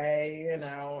say, and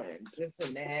this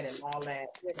and that and all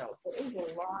that, so it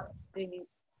was a lot of things,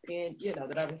 and,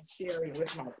 that I was sharing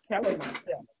with telling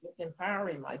myself, just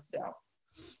empowering myself,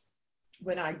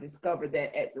 when I discovered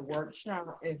that at the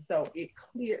workshop. And so it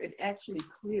actually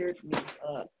cleared me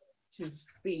up to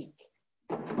speak.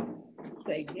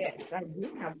 Say, yes, I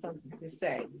do have something to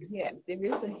say. Yes, there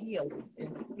is a healing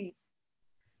in speech.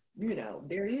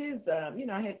 there is,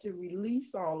 I had to release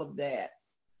all of that,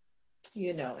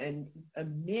 and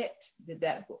admit that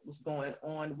that's what was going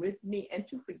on with me, and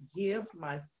to forgive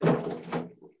myself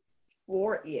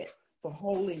for it, for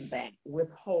holding back,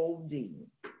 withholding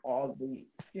all the,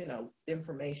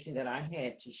 information that I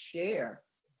had to share,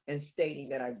 and stating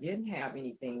that I didn't have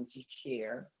anything to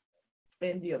share,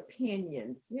 and the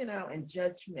opinions, and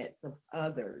judgments of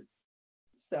others.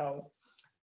 So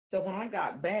when I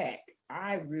got back,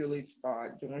 I really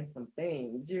started doing some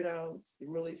things, to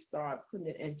really start putting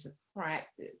it into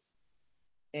practice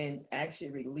and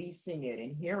actually releasing it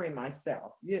and hearing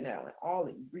myself, and all,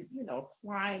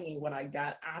 applying what I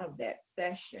got out of that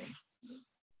session.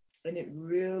 And it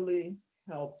really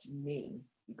helped me,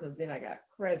 because then I got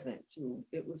present to,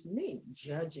 it was me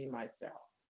judging myself.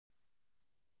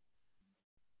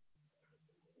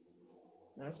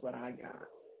 That's what I got.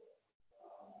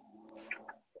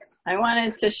 I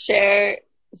wanted to share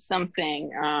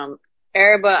something.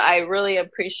 Araba, I really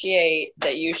appreciate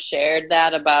that you shared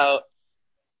that about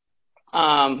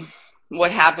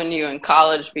what happened to you in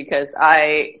college, because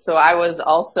I was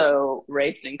also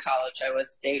raped in college. I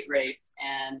was date raped,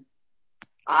 and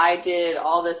I did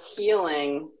all this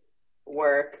healing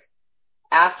work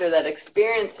after that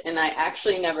experience, and I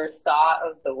actually never thought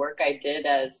of the work I did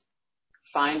as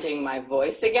finding my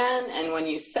voice again. And when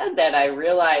you said that, I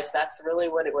realized that's really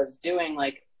what it was doing.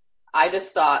 Like, I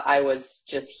just thought I was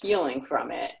just healing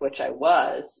from it, which I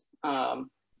was.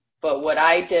 But what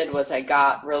I did was I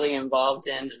got really involved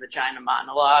in the vagina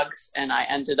monologues, and I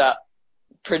ended up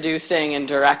producing and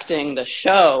directing the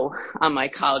show on my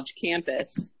college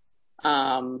campus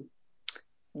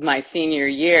my senior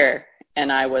year.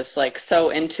 And I was like so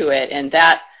into it. And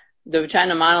that the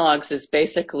vagina monologues is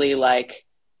basically like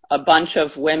a bunch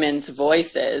of women's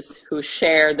voices who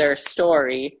share their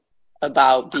story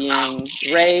about being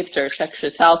raped or sexually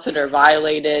assaulted or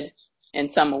violated in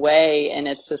some way. And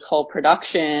it's this whole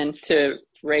production to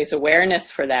raise awareness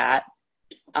for that.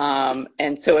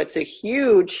 And so it's a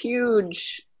huge,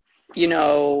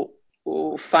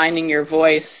 finding your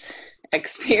voice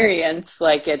experience.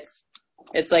 Like it's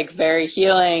like very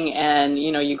healing. And,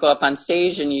 you go up on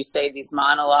stage and you say these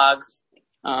monologues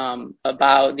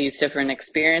about these different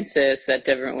experiences that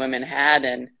different women had.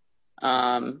 And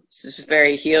it's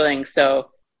very healing.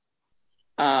 So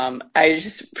I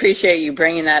just appreciate you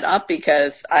bringing that up,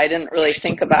 because I didn't really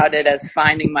think about it as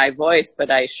finding my voice,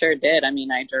 but I sure did. I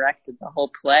mean, I directed the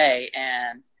whole play,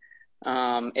 and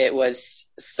it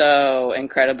was so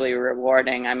incredibly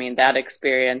rewarding. I mean, that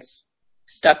experience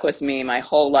stuck with me my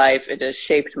whole life. It has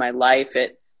shaped my life.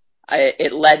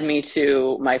 It led me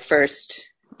to my first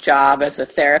job as a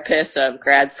therapist of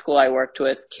grad school. I worked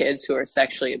with kids who were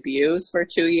sexually abused for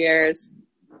 2 years.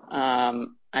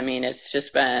 I mean,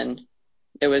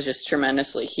 it was just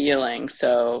tremendously healing.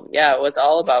 So yeah, it was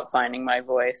all about finding my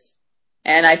voice.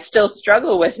 And I still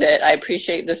struggle with it. I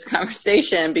appreciate this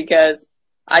conversation, because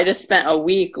I just spent a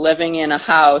week living in a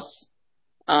house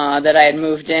that I had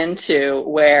moved into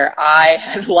where I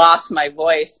had lost my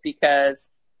voice because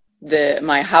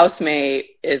my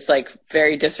housemate is like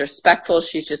very disrespectful.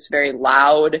 She's just very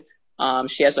loud.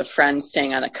 She has a friend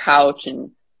staying on a couch,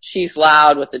 and she's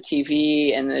loud with the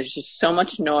TV, and there's just so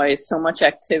much noise, so much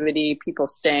activity, people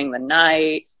staying the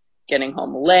night, getting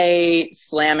home late,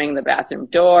 slamming the bathroom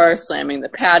door, slamming the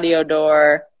patio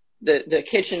door. The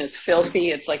kitchen is filthy.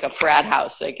 It's like a frat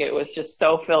house. Like, it was just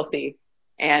so filthy.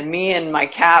 And me and my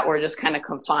cat were just kind of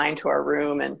confined to our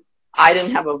room, and I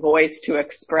didn't have a voice to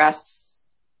express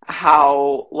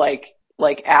how, like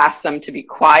ask them to be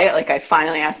quiet. Like, I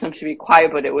finally asked them to be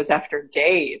quiet, but it was after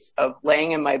days of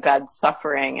laying in my bed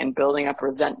suffering and building up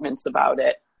resentments about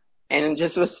it. And it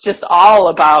just was just all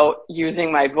about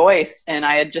using my voice. And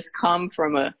I had just come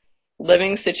from a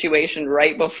living situation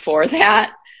right before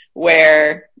that,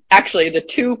 where actually the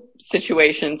two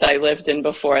situations I lived in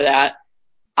before that,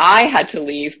 I had to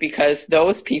leave because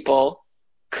those people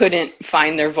couldn't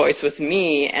find their voice with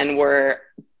me and were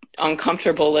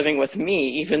uncomfortable living with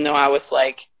me, even though I was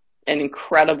like an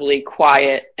incredibly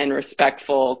quiet and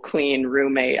respectful, clean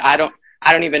roommate. I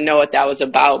don't even know what that was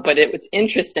about, but it was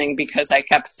interesting because I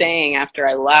kept saying after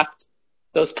I left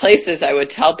those places, I would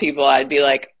tell people, I'd be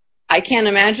like, I can't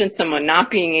imagine someone not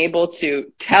being able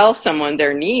to tell someone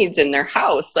their needs in their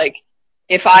house. Like,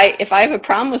 if I have a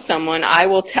problem with someone, I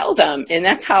will tell them. And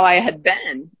that's how I had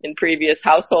been in previous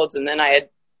households. And then I had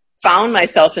found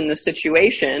myself in the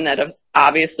situation that has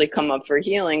obviously come up for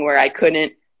healing, where I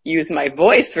couldn't use my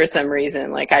voice for some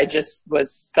reason. Like, I just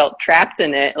felt trapped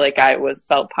in it. Like,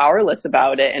 felt powerless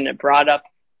about it. And it brought up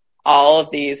all of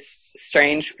these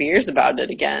strange fears about it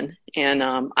again. And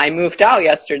I moved out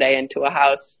yesterday into a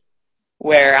house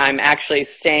where I'm actually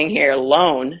staying here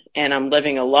alone and I'm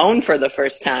living alone for the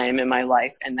first time in my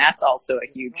life. And that's also a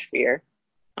huge fear.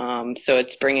 So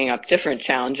it's bringing up different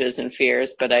challenges and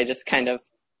fears, but I just kind of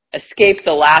escaped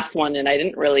the last one, and I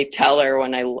didn't really tell her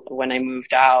when I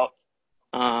moved out,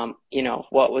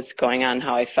 what was going on,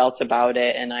 how I felt about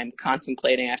it. And I'm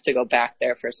contemplating, I have to go back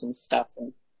there for some stuff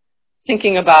and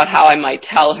thinking about how I might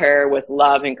tell her with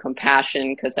love and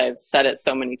compassion, because I've said it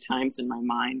so many times in my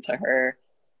mind to her.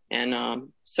 And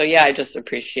so, yeah, I just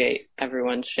appreciate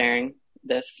everyone sharing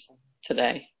this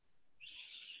today.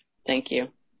 Thank you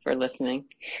for listening.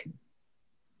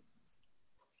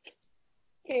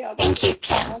 Yeah, Thank you, that's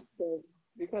Kim. awesome,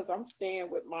 because I'm staying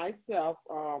with myself.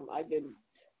 I've been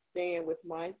staying with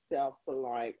myself for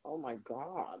like, oh my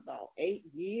God, about 8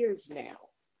 years now.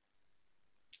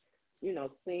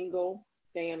 Single,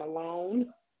 staying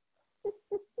alone.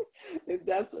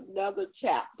 That's another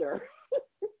chapter.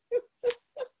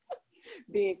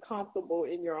 Being comfortable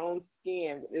in your own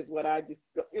skin is what I just,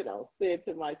 said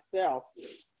to myself.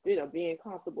 Being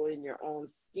comfortable in your own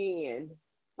skin,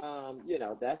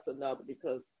 that's another,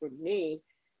 because for me,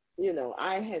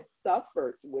 I had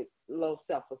suffered with low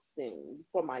self-esteem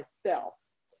for myself,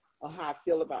 or how I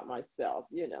feel about myself.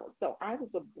 So I was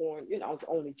I was the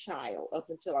only child up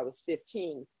until I was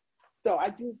 15. So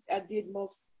I did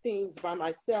most things by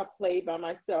myself, played by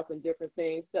myself and different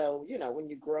things. So, when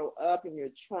you grow up and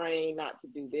you're trained not to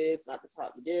do this, not to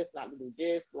talk to this, not to do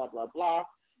this, blah, blah, blah,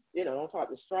 don't talk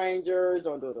to strangers,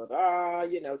 or da, da, da,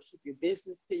 keep your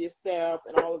business to yourself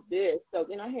and all of this. So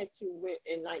then I had to,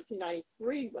 in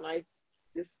 1993, when I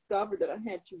discovered that I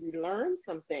had to relearn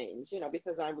some things,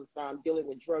 because I was dealing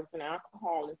with drugs and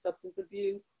alcohol and substance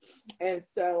abuse. And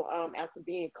so after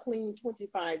being clean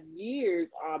 25 years,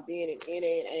 being in NA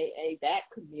and AA, that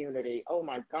community, oh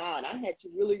my God, I had to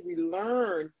really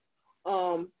relearn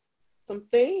some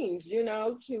things,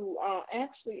 to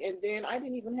actually, and then I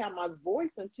didn't even have my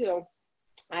voice until,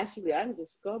 actually, I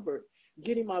discovered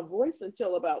getting my voice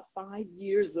until about 5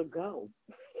 years ago.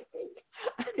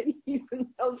 I didn't even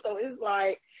know. So it's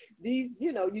like these,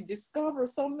 you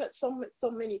discover so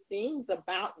many things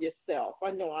about yourself.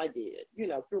 I know I did,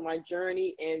 through my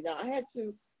journey, and I had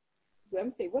to. Let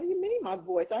me say, what do you mean, my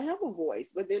voice? I have a voice,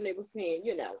 but then they were saying,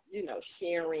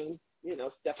 sharing,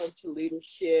 step into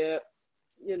leadership,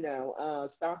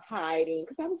 stop hiding,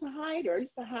 because I was a hider. I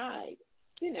used to hide.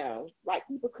 Like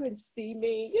people couldn't see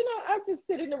me. I just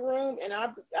sit in the room and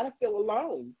I feel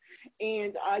alone.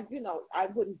 And I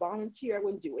wouldn't volunteer. I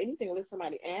wouldn't do anything unless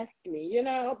somebody asked me,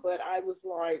 but I was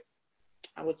like,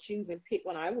 I would choose and pick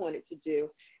what I wanted to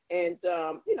do. And,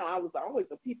 I was always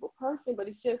a people person, but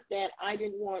it's just that I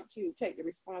didn't want to take the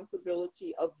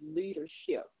responsibility of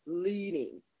leadership,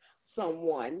 leading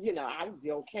someone. I would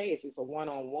be okay if it's a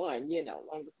one-on-one, as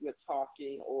long as we're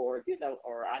talking, or,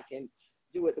 or I can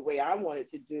do it the way I wanted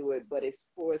to do it. But as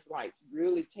far as like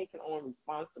really taking on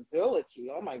responsibility,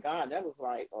 oh my God, that was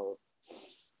like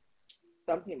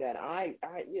something that I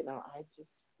just,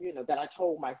 that I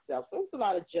told myself. So there's a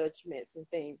lot of judgments and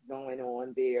things going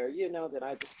on there, that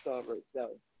I discovered.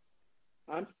 So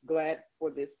I'm glad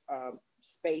for this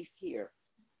space here.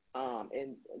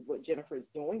 And what Jennifer is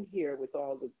doing here with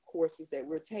all the courses that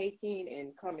we're taking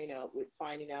and coming up with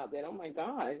finding out that, oh my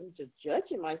God, I'm just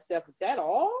judging myself. Is that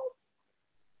all?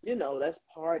 That's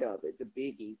part of it, the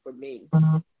biggie for me.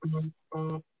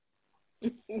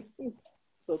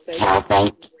 So thank you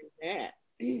for doing that.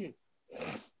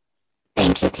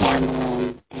 Thank you,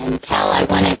 Tamlin. And Cal, I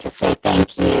wanted to say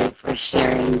thank you for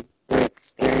sharing your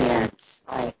experience.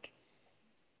 Like,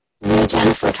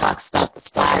 Jennifer talks about the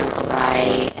spiral,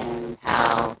 right? And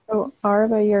how... Oh,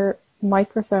 Arba, your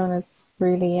microphone is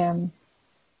really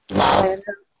loud.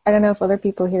 I don't know if other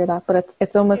people hear that, but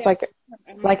it's almost like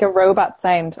a robot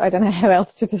sound. I don't know how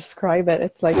else to describe it.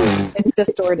 It's like it's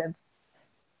distorted.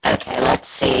 Okay, let's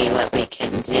see what we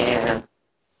can do.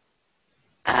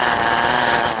 Okay,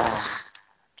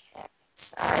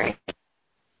 sorry.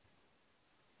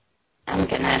 I'm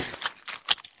gonna...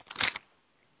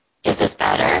 Is this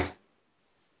better?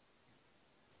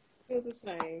 Still the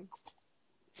same.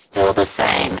 Still the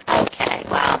same. Okay,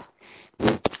 well,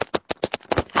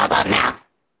 how about now?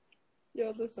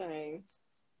 Still the same.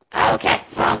 Okay,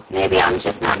 well, maybe I'm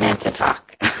just not meant to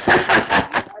talk.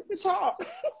 I like to talk.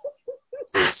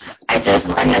 I just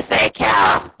wanted to say,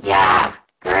 Cal, yeah,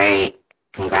 great.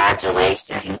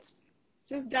 Congratulations.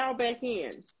 Just dial back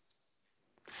in.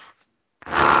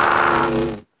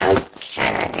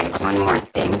 Okay, one more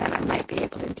thing that I might be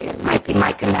able to do. Might be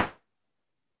my connection.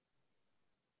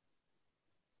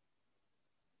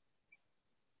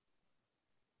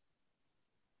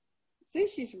 see,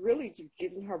 she's really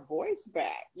getting her voice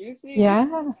back. You see?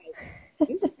 Yeah.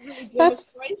 This is really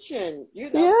demonstration. You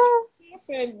know, Yeah. things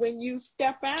happen when you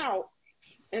step out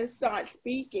and start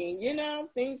speaking. You know,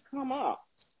 things come up.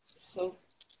 So,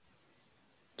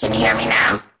 Can you hear me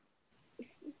now?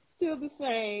 still the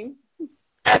same.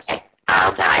 Okay,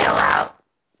 I'll dial out.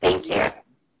 Thank you.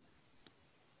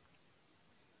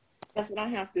 That's what I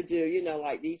have to do, you know,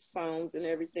 like these phones and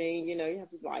everything, you know, you have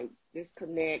to like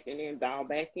disconnect and then dial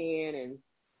back in and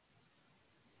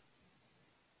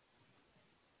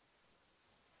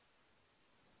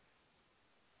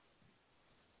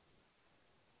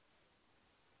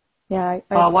Yeah, I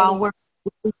Well, while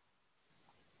totally...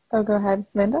 Oh, go ahead,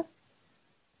 Linda.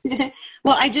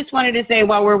 well, I just wanted to say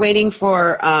while we're waiting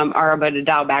for Araba to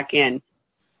dial back in,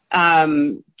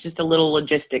 just a little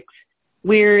logistics.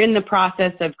 We're in the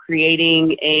process of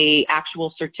creating a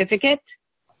actual certificate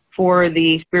for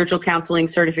the spiritual counseling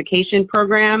certification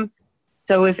program.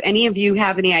 So if any of you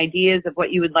have any ideas of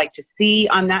what you would like to see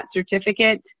on that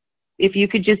certificate, if you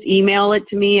could just email it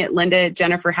to me at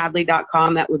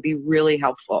linda@jenniferhadley.com, that would be really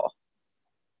helpful.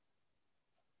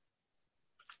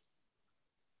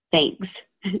 Thanks.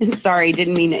 Sorry,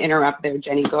 didn't mean to interrupt there,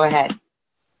 Jenny. Go ahead.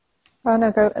 Oh,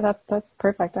 no, go. That's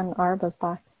perfect. And Araba's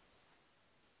back.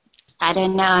 I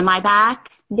didn't know. Am I back?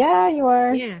 Yeah, you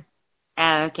are. Yeah.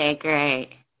 Okay,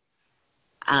 great.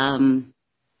 Cal,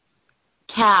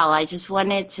 I just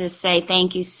wanted to say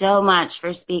thank you so much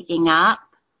for speaking up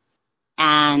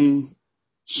and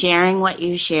sharing what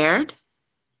you shared.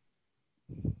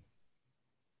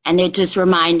 And it just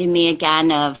reminded me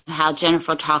again of how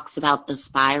Jennifer talks about the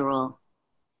spiral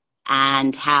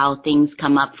and how things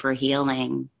come up for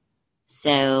healing.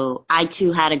 So I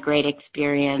too had a great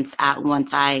experience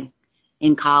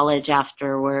in college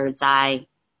afterwards. I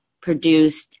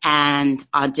produced and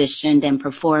auditioned and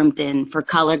performed for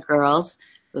Colored Girls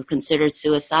Who Considered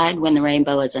Suicide When the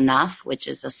Rainbow Is Enough, which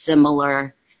is a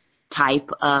similar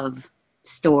type of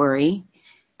story.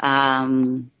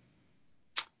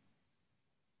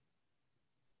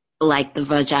 Like the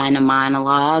vagina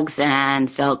monologues,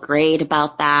 and felt great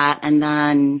about that. And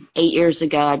then 8 years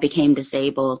ago, I became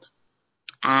disabled.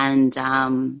 And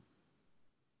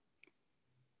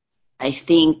I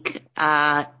think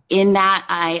in that,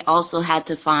 I also had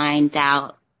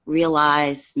to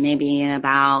realize maybe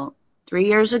about 3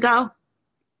 years ago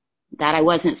that I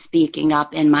wasn't speaking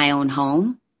up in my own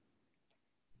home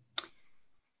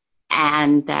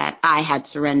and that I had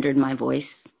surrendered my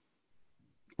voice.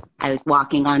 I was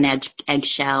walking on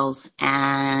eggshells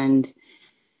and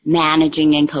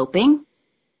managing and coping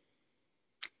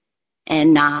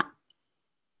and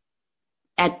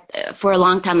for a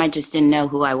long time, I just didn't know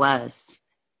who I was.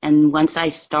 And once I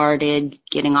started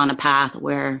getting on a path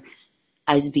where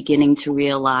I was beginning to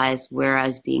realize where I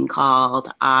was being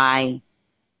called, I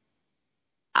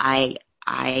had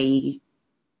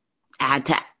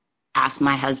to ask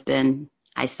my husband.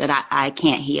 I said, I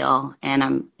can't heal, and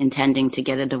I'm intending to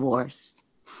get a divorce.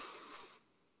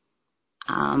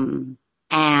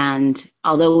 And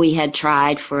although we had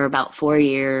tried for about 4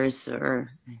 years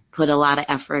or put a lot of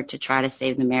effort to try to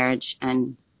save the marriage,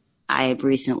 and I've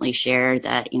recently shared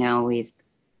that, you know,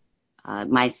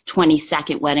 my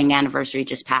 22nd wedding anniversary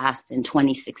just passed and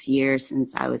 26 years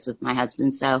since I was with my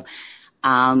husband. So,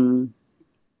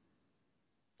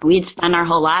 we'd spent our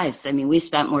whole lives. I mean, we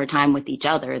spent more time with each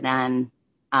other than,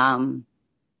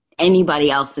 anybody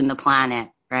else in the planet,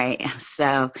 right?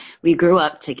 So we grew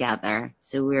up together.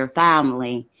 So we were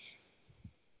family.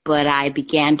 But I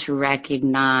began to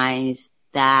recognize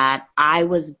that I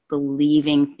was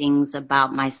believing things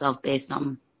about myself based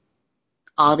on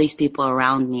all these people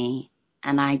around me,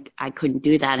 and I couldn't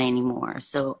do that anymore.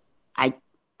 So I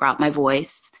brought my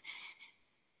voice,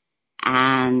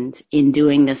 and in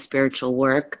doing this spiritual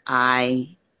work,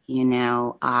 I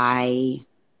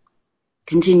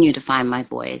continue to find my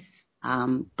voice.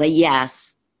 But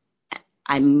yes,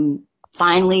 I'm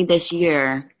finally this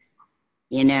year,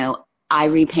 I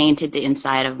repainted the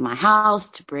inside of my house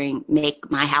to make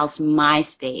my house my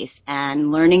space,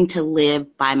 and learning to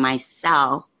live by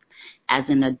myself as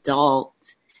an adult.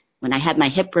 When I had my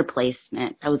hip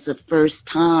replacement, that was the first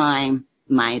time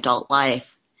in my adult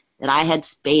life that I had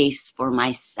space for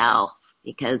myself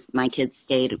because my kids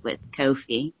stayed with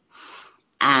Kofi,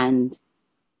 and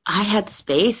I had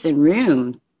space and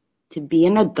room to be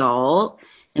an adult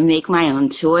and make my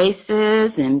own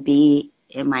choices and be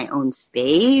in my own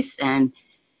space, and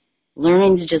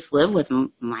learning to just live with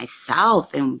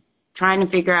myself and trying to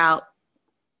figure out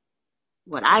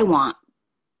what I want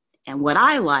and what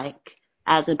I like,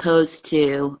 as opposed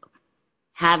to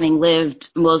having lived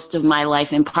most of my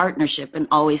life in partnership and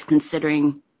always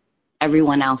considering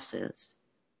everyone else's.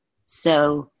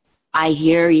 So I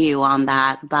hear you on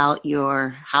that about your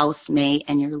housemate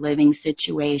and your living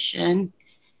situation.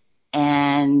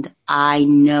 And I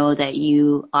know that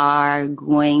you are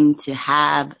going to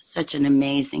have such an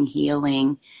amazing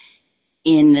healing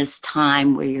in this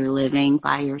time where you're living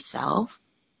by yourself,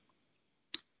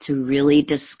 to really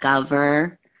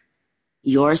discover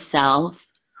yourself,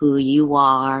 who you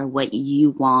are, what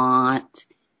you want,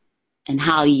 and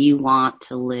how you want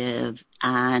to live.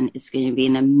 And it's going to be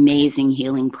an amazing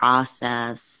healing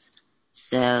process.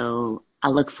 So I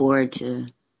look forward to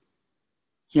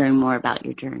hearing more about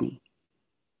your journey.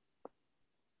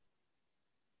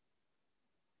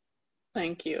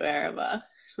 Thank you, Araba.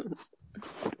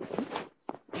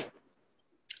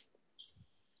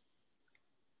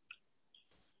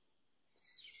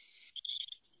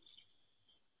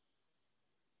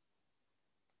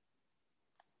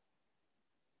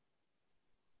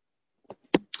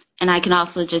 And I can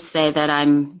also just say that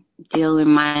I'm dealing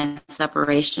my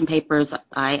separation papers.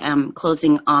 I am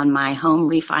closing on my home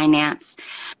refinance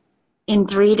in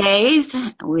 3 days.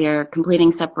 We're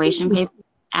completing separation papers,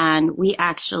 and we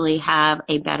actually have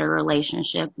a better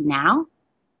relationship now,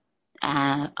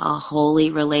 a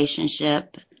holy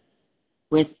relationship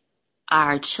with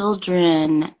our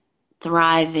children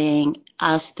thriving,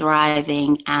 us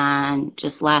thriving. And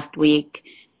just last week,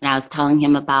 when I was telling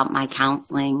him about my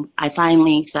counseling, I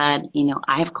finally said,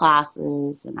 I have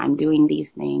classes and I'm doing these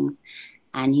things.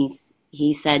 And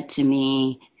he said to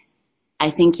me, I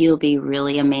think you'll be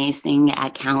really amazing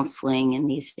at counseling in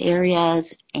these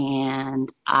areas.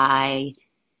 And I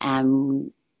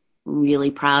am really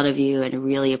proud of you and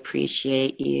really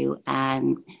appreciate you.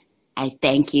 And I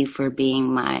thank you for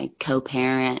being my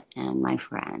co-parent and my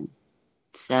friend.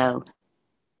 So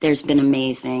there's been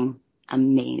amazing,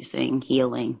 amazing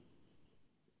healing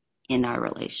in our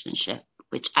relationship,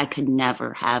 which I could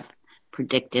never have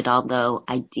predicted, although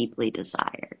I deeply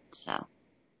desired. So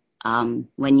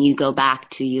when you go back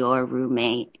to your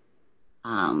roommate,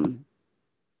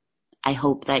 I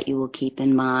hope that you will keep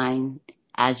in mind,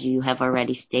 as you have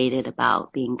already stated,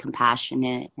 about being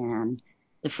compassionate and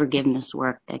the forgiveness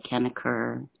work that can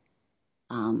occur,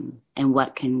 and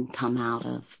what can come out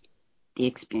of the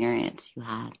experience you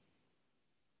had.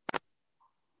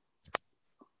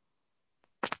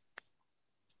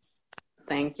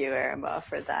 Thank you, Araba,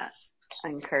 for that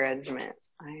encouragement.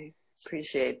 I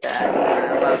appreciate that.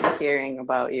 I love hearing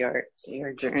about your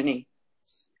journey.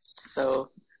 So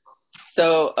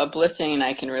uplifting, and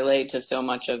I can relate to so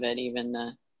much of it,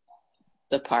 even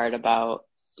the part about,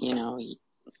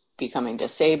 becoming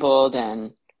disabled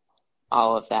and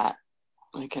all of that.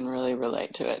 I can really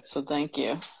relate to it. So thank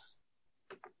you.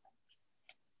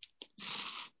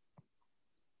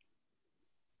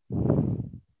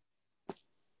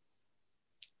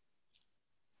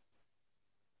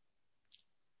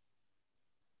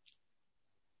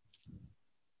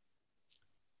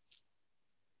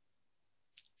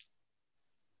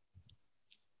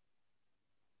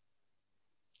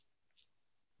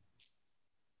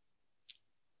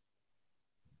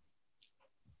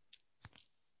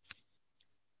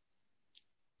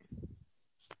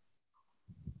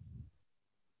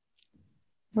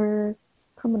 We're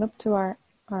coming up to our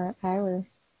hour.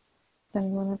 Does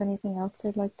anyone have anything else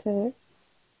they'd like to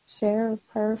share, a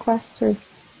prayer request, or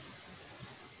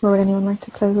would anyone like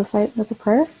to close us out with a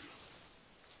prayer?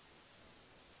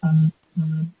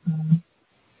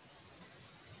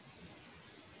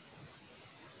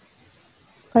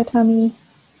 Bye, Tammy.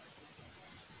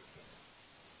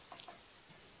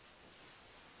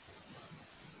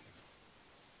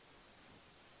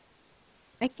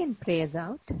 I can pray us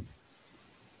out.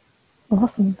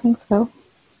 Awesome. Thanks, Phil.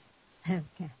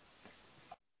 Okay.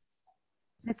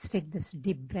 Let's take this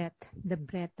deep breath, the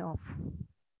breath of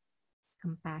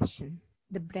compassion,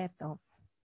 the breath of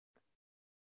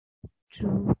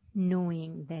true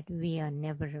knowing that we are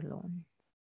never alone,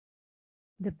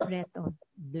 the breath of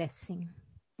blessing,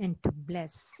 and to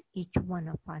bless each one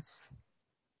of us,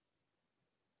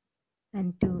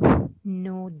 and to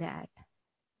know that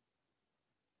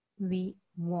we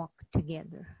walk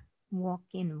together, walk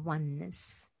in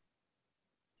oneness,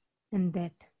 and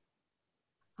that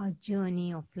our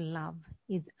journey of love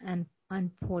is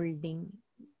unfolding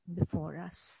before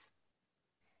us.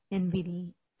 And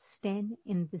we'll stand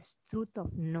in this truth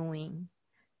of knowing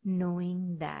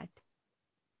that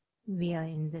we are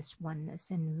in this oneness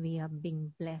and we are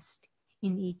being blessed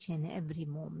in each and every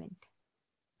moment.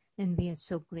 And we are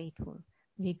so grateful.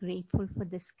 We're grateful for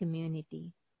this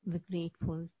community. We're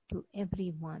grateful to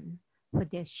everyone for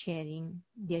their sharing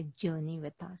their journey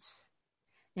with us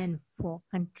and for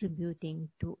contributing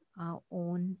to our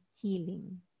own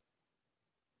healing.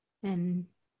 And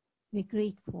we're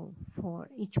grateful for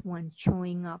each one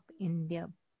showing up in their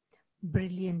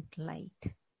brilliant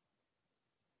light.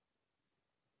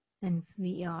 And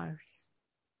we are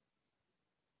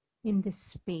in this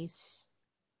space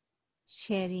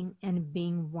sharing and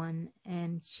being one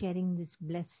and sharing this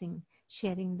blessing,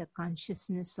 sharing the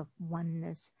consciousness of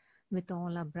oneness with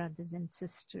all our brothers and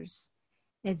sisters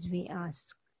as we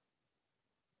ask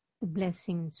the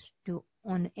blessings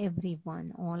on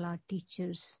everyone, all our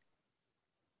teachers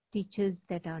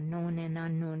that are known and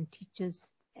unknown, teachers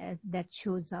that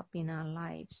shows up in our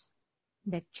lives,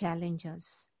 that challenge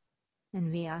us,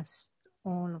 and we ask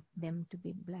all of them to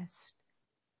be blessed.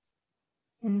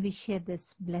 And we share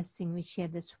this blessing, we share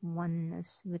this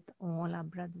oneness with all our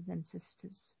brothers and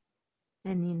sisters.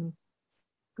 And in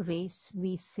grace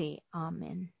we say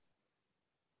Amen.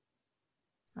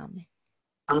 Amen.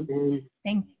 Amen.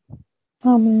 Thank you.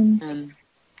 Amen.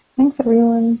 Thanks,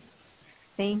 everyone.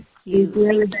 Thank you. Thank you,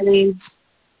 everybody.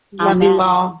 Love Amen. you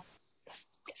all.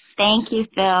 Thank you,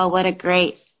 Phil. What a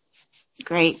great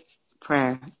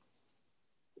prayer.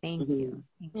 Thank you.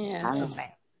 Yes.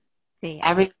 Bye-bye. See ya.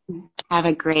 Everyone have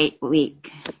a great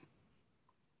week.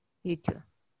 You too.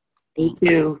 You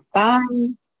too.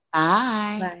 Bye.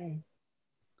 Bye. Bye.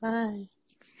 Bye.